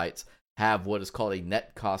education sites have what is called a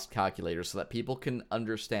net cost calculator so that people can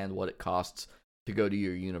understand what it costs to go to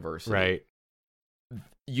your university. Right.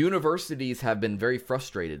 Universities have been very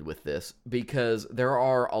frustrated with this because there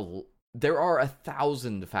are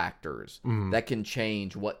 1,000 factors that can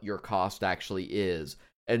change what your cost actually is,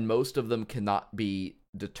 and most of them cannot be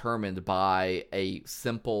determined by a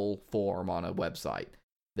simple form on a website.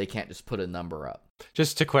 They can't just put a number up.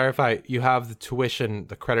 Just to clarify, you have the tuition,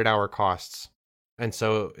 the credit hour costs. And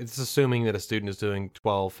so it's assuming that a student is doing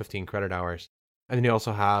 12, 15 credit hours. And then you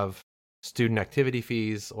also have student activity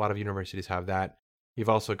fees. A lot of universities have that. You've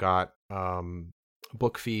also got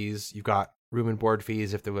book fees. You've got room and board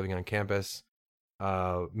fees if they're living on campus.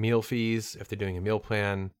 Meal fees if they're doing a meal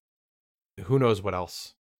plan. Who knows what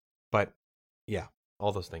else? But yeah,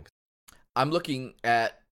 all those things. I'm looking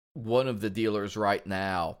at one of the dealers right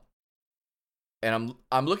now, and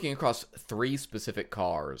I'm looking across 3 specific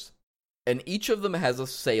cars. And each of them has a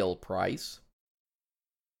sale price.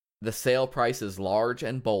 The sale price is large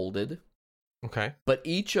and bolded. Okay. But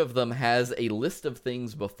each of them has a list of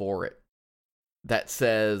things before it that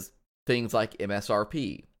says things like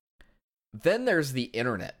MSRP. Then there's the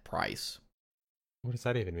internet price. What does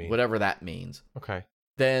that even mean? Whatever that means. Okay.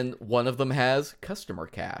 Then one of them has customer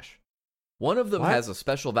cash. One of them has a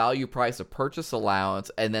special value price, a purchase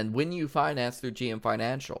allowance, and then when you finance through GM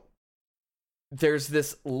Financial. There's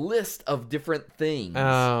this list of different things.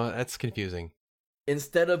 Oh, that's confusing.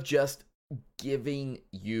 Instead of just giving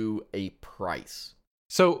you a price.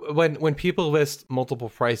 So when people list multiple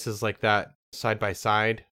prices like that side by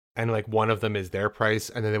side, and like one of them is their price,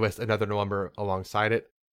 and then they list another number alongside it,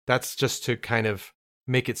 that's just to kind of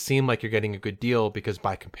make it seem like you're getting a good deal, because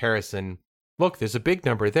by comparison, look, there's a big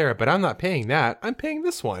number there, but I'm not paying that. I'm paying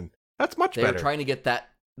this one. That's much better. They're trying to get that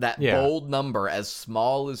bold number as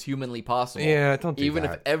small as humanly possible. Yeah, don't do even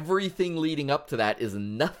that. if everything leading up to that is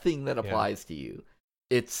nothing that applies to you.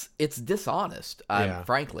 It's dishonest,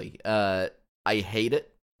 frankly. I hate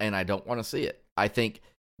it, and I don't want to see it. I think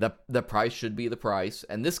the price should be the price,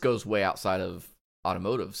 and this goes way outside of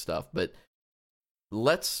automotive stuff, but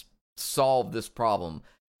let's solve this problem.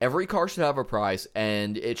 Every car should have a price,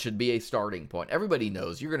 and it should be a starting point. Everybody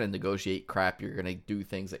knows you're going to negotiate crap. You're going to do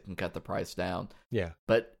things that can cut the price down. Yeah.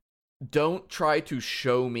 But don't try to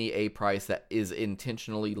show me a price that is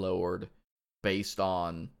intentionally lowered based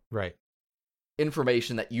on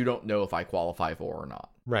information that you don't know if I qualify for or not.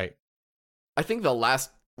 Right. I think the last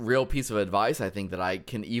real piece of advice I think that I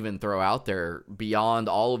can even throw out there beyond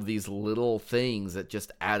all of these little things that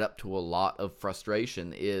just add up to a lot of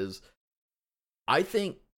frustration is I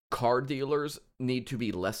think car dealers need to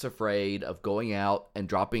be less afraid of going out and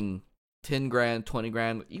dropping 10 grand, 20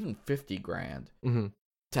 grand, even 50 grand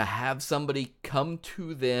to have somebody come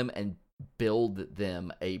to them and build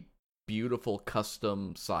them a beautiful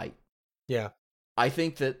custom site. Yeah. I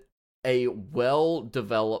think that a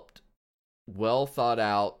well-developed,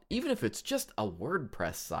 well-thought-out, even if it's just a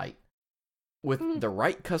WordPress site, with the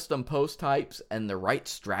right custom post types and the right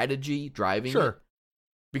strategy driving it.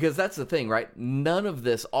 Because that's the thing, right? None of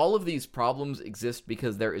this, all of these problems exist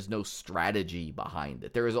because there is no strategy behind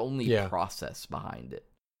it. There is only process behind it.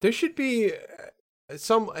 There should be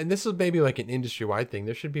and this is maybe like an industry-wide thing,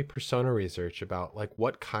 there should be persona research about like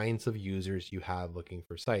what kinds of users you have looking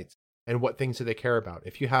for sites and what things do they care about.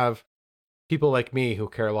 If you have people like me who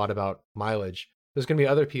care a lot about mileage, there's going to be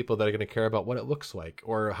other people that are going to care about what it looks like,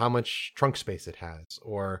 or how much trunk space it has,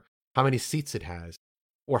 or how many seats it has,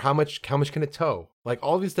 or how much can it tow. Like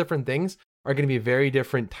all these different things are going to be very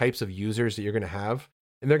different types of users that you're going to have,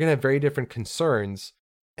 and they're going to have very different concerns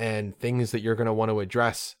and things that you're going to want to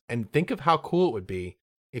address. And think of how cool it would be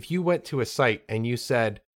if you went to a site and you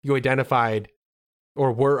said you identified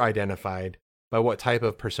or were identified by what type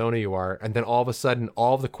of persona you are, and then all of a sudden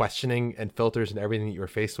all the questioning and filters and everything that you're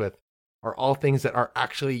faced with are all things that are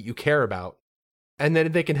actually you care about, and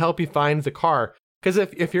then they can help you find the car. Because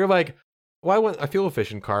if you're like, well, I want a fuel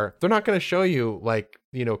efficient car, they're not going to show you like,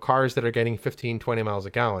 cars that are getting 15, 20 miles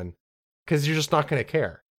a gallon, because you're just not going to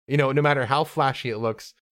care. No matter how flashy it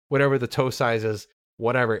looks, whatever the toe size is,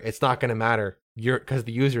 whatever, it's not going to matter. Because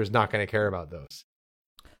the user is not going to care about those.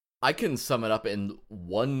 I can sum it up in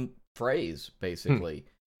one phrase, basically.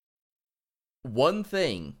 One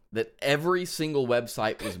thing that every single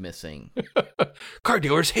website was missing. Car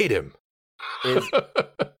dealers hate him. Is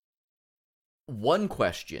one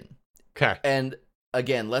question. Okay. And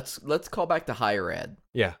again, let's call back to higher ed.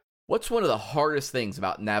 Yeah. What's one of the hardest things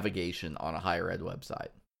about navigation on a higher ed website?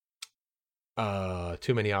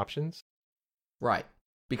 Too many options. Right.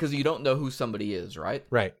 Because you don't know who somebody is, right?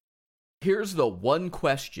 Right. Here's the one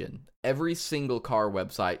question every single car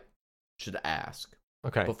website should ask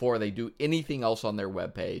before they do anything else on their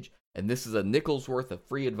webpage. And this is a nickel's worth of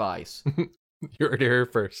free advice. You heard it here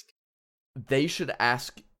first. They should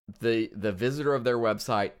ask the visitor of their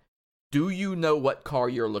website, do you know what car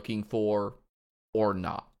you're looking for or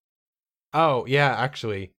not? Oh, yeah,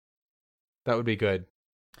 actually. That would be good.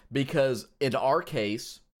 Because in our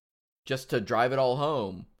case, just to drive it all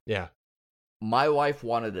home, my wife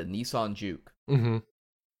wanted a Nissan Juke.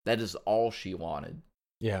 That is all she wanted.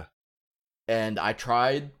 Yeah. And I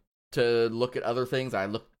tried to look at other things.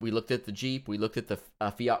 We looked at the Jeep. We looked at the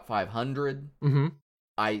Fiat 500.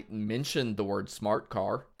 I mentioned the word smart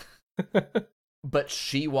car. But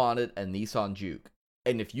she wanted a Nissan Juke.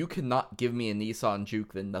 And if you cannot give me a Nissan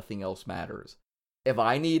Juke, then nothing else matters. If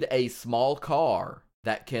I need a small car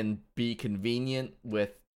that can be convenient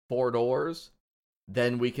with 4 doors,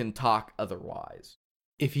 then we can talk otherwise.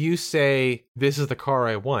 If you say, this is the car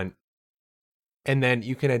I want, and then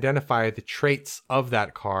you can identify the traits of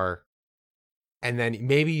that car, and then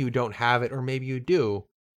maybe you don't have it, or maybe you do,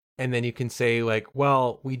 and then you can say, like,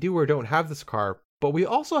 well, we do or don't have this car, but we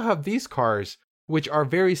also have these cars, which are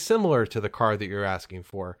very similar to the car that you're asking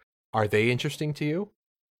for. Are they interesting to you?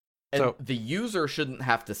 And so, the user shouldn't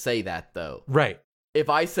have to say that, though. Right. If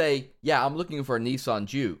I say, yeah, I'm looking for a Nissan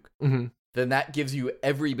Juke, then that gives you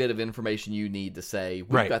every bit of information you need to say,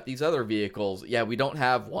 we've got these other vehicles. Yeah, we don't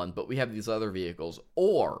have one, but we have these other vehicles.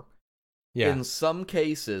 Or, in some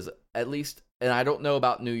cases, at least, and I don't know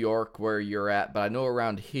about New York where you're at, but I know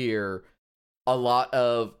around here, a lot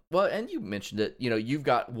of, well, and you mentioned it, you've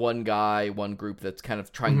got one guy, one group that's kind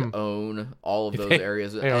of trying to own all of those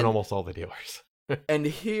areas. They own almost all the dealers. And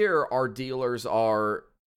here, our dealers are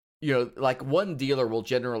like one dealer will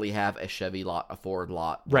generally have a Chevy lot, a Ford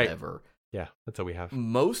lot, Right. whatever. Yeah, that's what we have.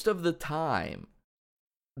 Most of the time,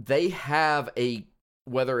 they have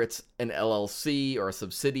whether it's an LLC or a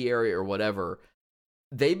subsidiary or whatever,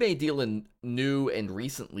 they may deal in new and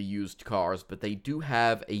recently used cars, but they do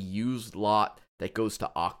have a used lot that goes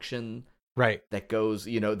to auction. Right. That goes,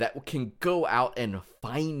 that can go out and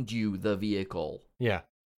find you the vehicle. Yeah.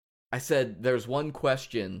 I said, there's one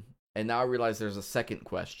question, and now I realize there's a second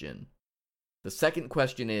question. The second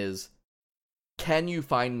question is, can you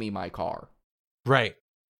find me my car? Right.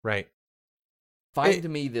 Right. Find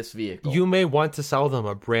me this vehicle. You may want to sell them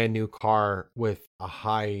a brand new car with a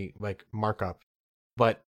high markup,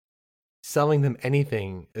 but selling them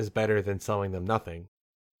anything is better than selling them nothing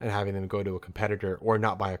and having them go to a competitor or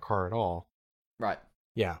not buy a car at all. Right.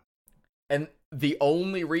 Yeah. And the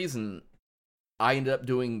only reason I ended up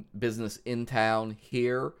doing business in town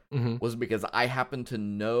here was because I happened to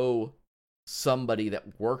know somebody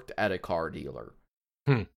that worked at a car dealer.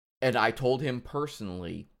 And I told him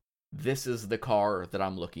personally, this is the car that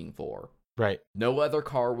I'm looking for. Right. No other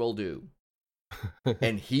car will do.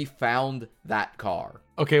 And he found that car.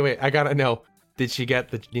 Okay, wait, I gotta know. Did she get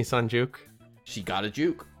the Nissan Juke? She got a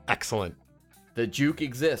Juke. Excellent. The Juke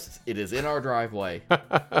exists. It is in our driveway.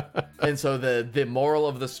 And so the moral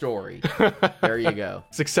of the story, there you go.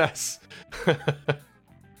 Success.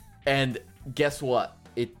 And guess what?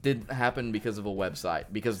 It didn't happen because of a website.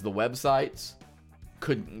 Because the websites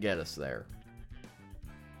couldn't get us there.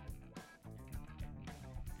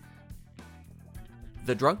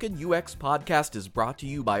 The Drunken UX podcast is brought to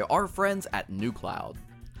you by our friends at NewCloud.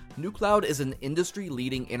 NewCloud is an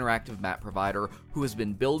industry-leading interactive map provider who has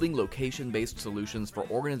been building location-based solutions for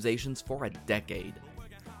organizations for a decade.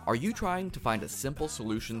 Are you trying to find a simple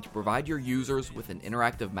solution to provide your users with an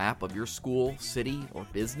interactive map of your school, city, or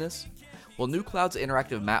business? Well, NewCloud's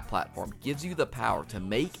interactive map platform gives you the power to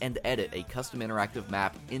make and edit a custom interactive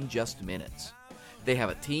map in just minutes. They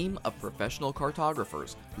have a team of professional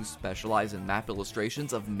cartographers who specialize in map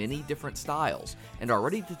illustrations of many different styles and are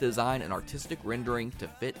ready to design an artistic rendering to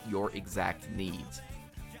fit your exact needs.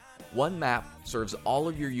 One map serves all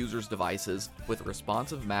of your users' devices with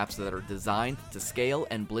responsive maps that are designed to scale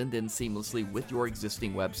and blend in seamlessly with your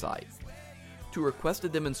existing website. To request a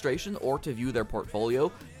demonstration or to view their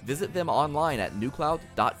portfolio, visit them online at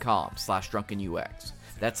newcloud.com/drunkenux.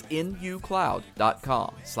 That's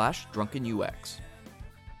nucloud.com/drunkenux.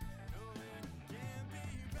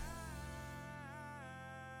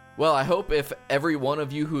 Well, I hope if every one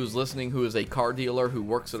of you who's listening who is a car dealer who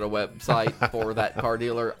works at a website for that car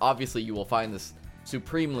dealer, obviously you will find this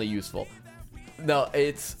supremely useful. No,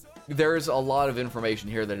 there's a lot of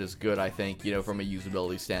information here that is good, I think, from a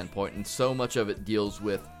usability standpoint, and so much of it deals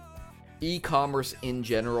with e-commerce in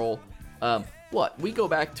general. We go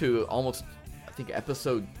back to almost, I think,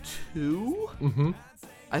 episode 2?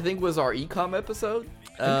 I think was our e-com episode.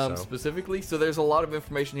 Specifically. So there's a lot of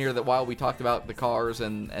information here that while we talked about the cars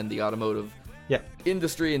and the automotive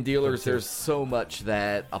industry and dealers, there's so much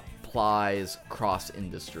that applies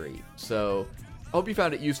cross-industry. So I hope you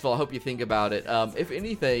found it useful. I hope you think about it. If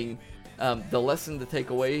anything, the lesson to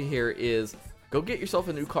take away here is go get yourself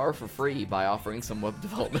a new car for free by offering some web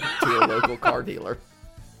development to a local car dealer.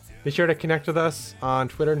 Be sure to connect with us on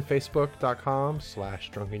Twitter and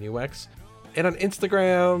Facebook.com/drunkenux. And on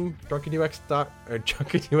Instagram, drunkenux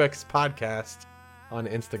podcast on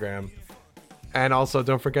Instagram. And also,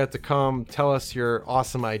 don't forget to come tell us your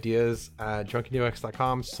awesome ideas at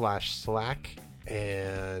drunkenux.com/Slack.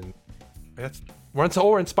 And we're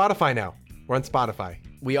on Spotify now. We're on Spotify.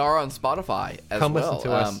 We are on Spotify as come well. Listen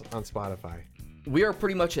to us on Spotify. We are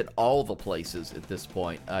pretty much at all the places at this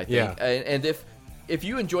point, I think. Yeah. And if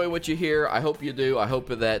you enjoy what you hear, I hope you do. I hope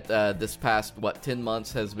that this past, 10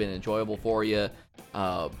 months has been enjoyable for you.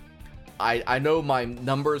 I know my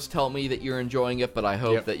numbers tell me that you're enjoying it, but I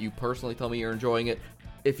hope that you personally tell me you're enjoying it.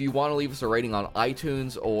 If you want to leave us a rating on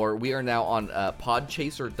iTunes, or we are now on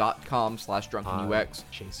podchaser.com/drunkenux.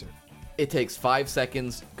 Chaser. It takes 5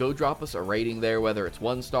 seconds. Go drop us a rating there, whether it's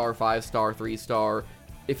 1 star, 5 star, 3 star.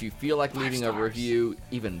 If you feel like leaving a review,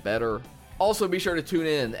 even better. Also, be sure to tune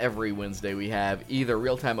in every Wednesday. We have either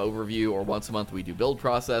Real-Time Overview or once a month we do Build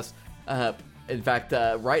Process. In fact,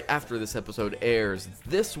 right after this episode airs,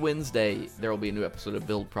 this Wednesday, there will be a new episode of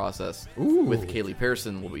Build Process with Kaylee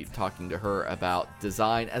Pearson. We'll be talking to her about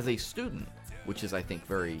design as a student, which is, I think,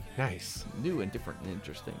 very nice, new and different and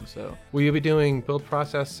interesting. So, will you be doing Build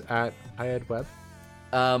Process at iEdWeb?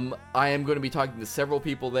 I am going to be talking to several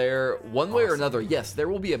people there, one way or Awesome. another. Yes, there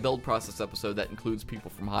will be a build process episode that includes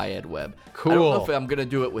people from High Ed Web. Cool. I don't know if I'm going to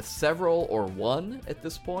do it with several or one at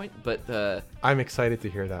this point, but I'm excited to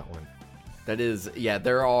hear that one. that is, yeah,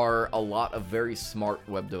 there are a lot of very smart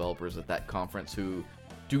web developers at that conference who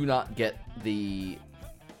do not get the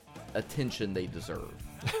attention they deserve.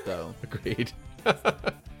 So, Agreed.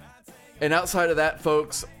 and outside of that,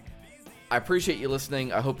 folks, I appreciate you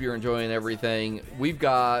listening. I hope you're enjoying everything. We've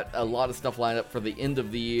got a lot of stuff lined up for the end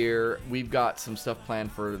of the year. We've got some stuff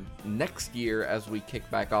planned for next year as we kick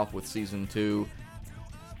back off with Season 2.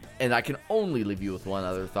 And I can only leave you with one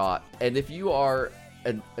other thought. And if you are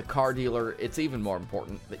a car dealer, it's even more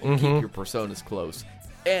important that you keep your personas close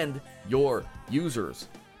and your users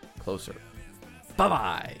closer.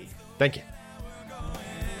 Bye-bye. Thank you.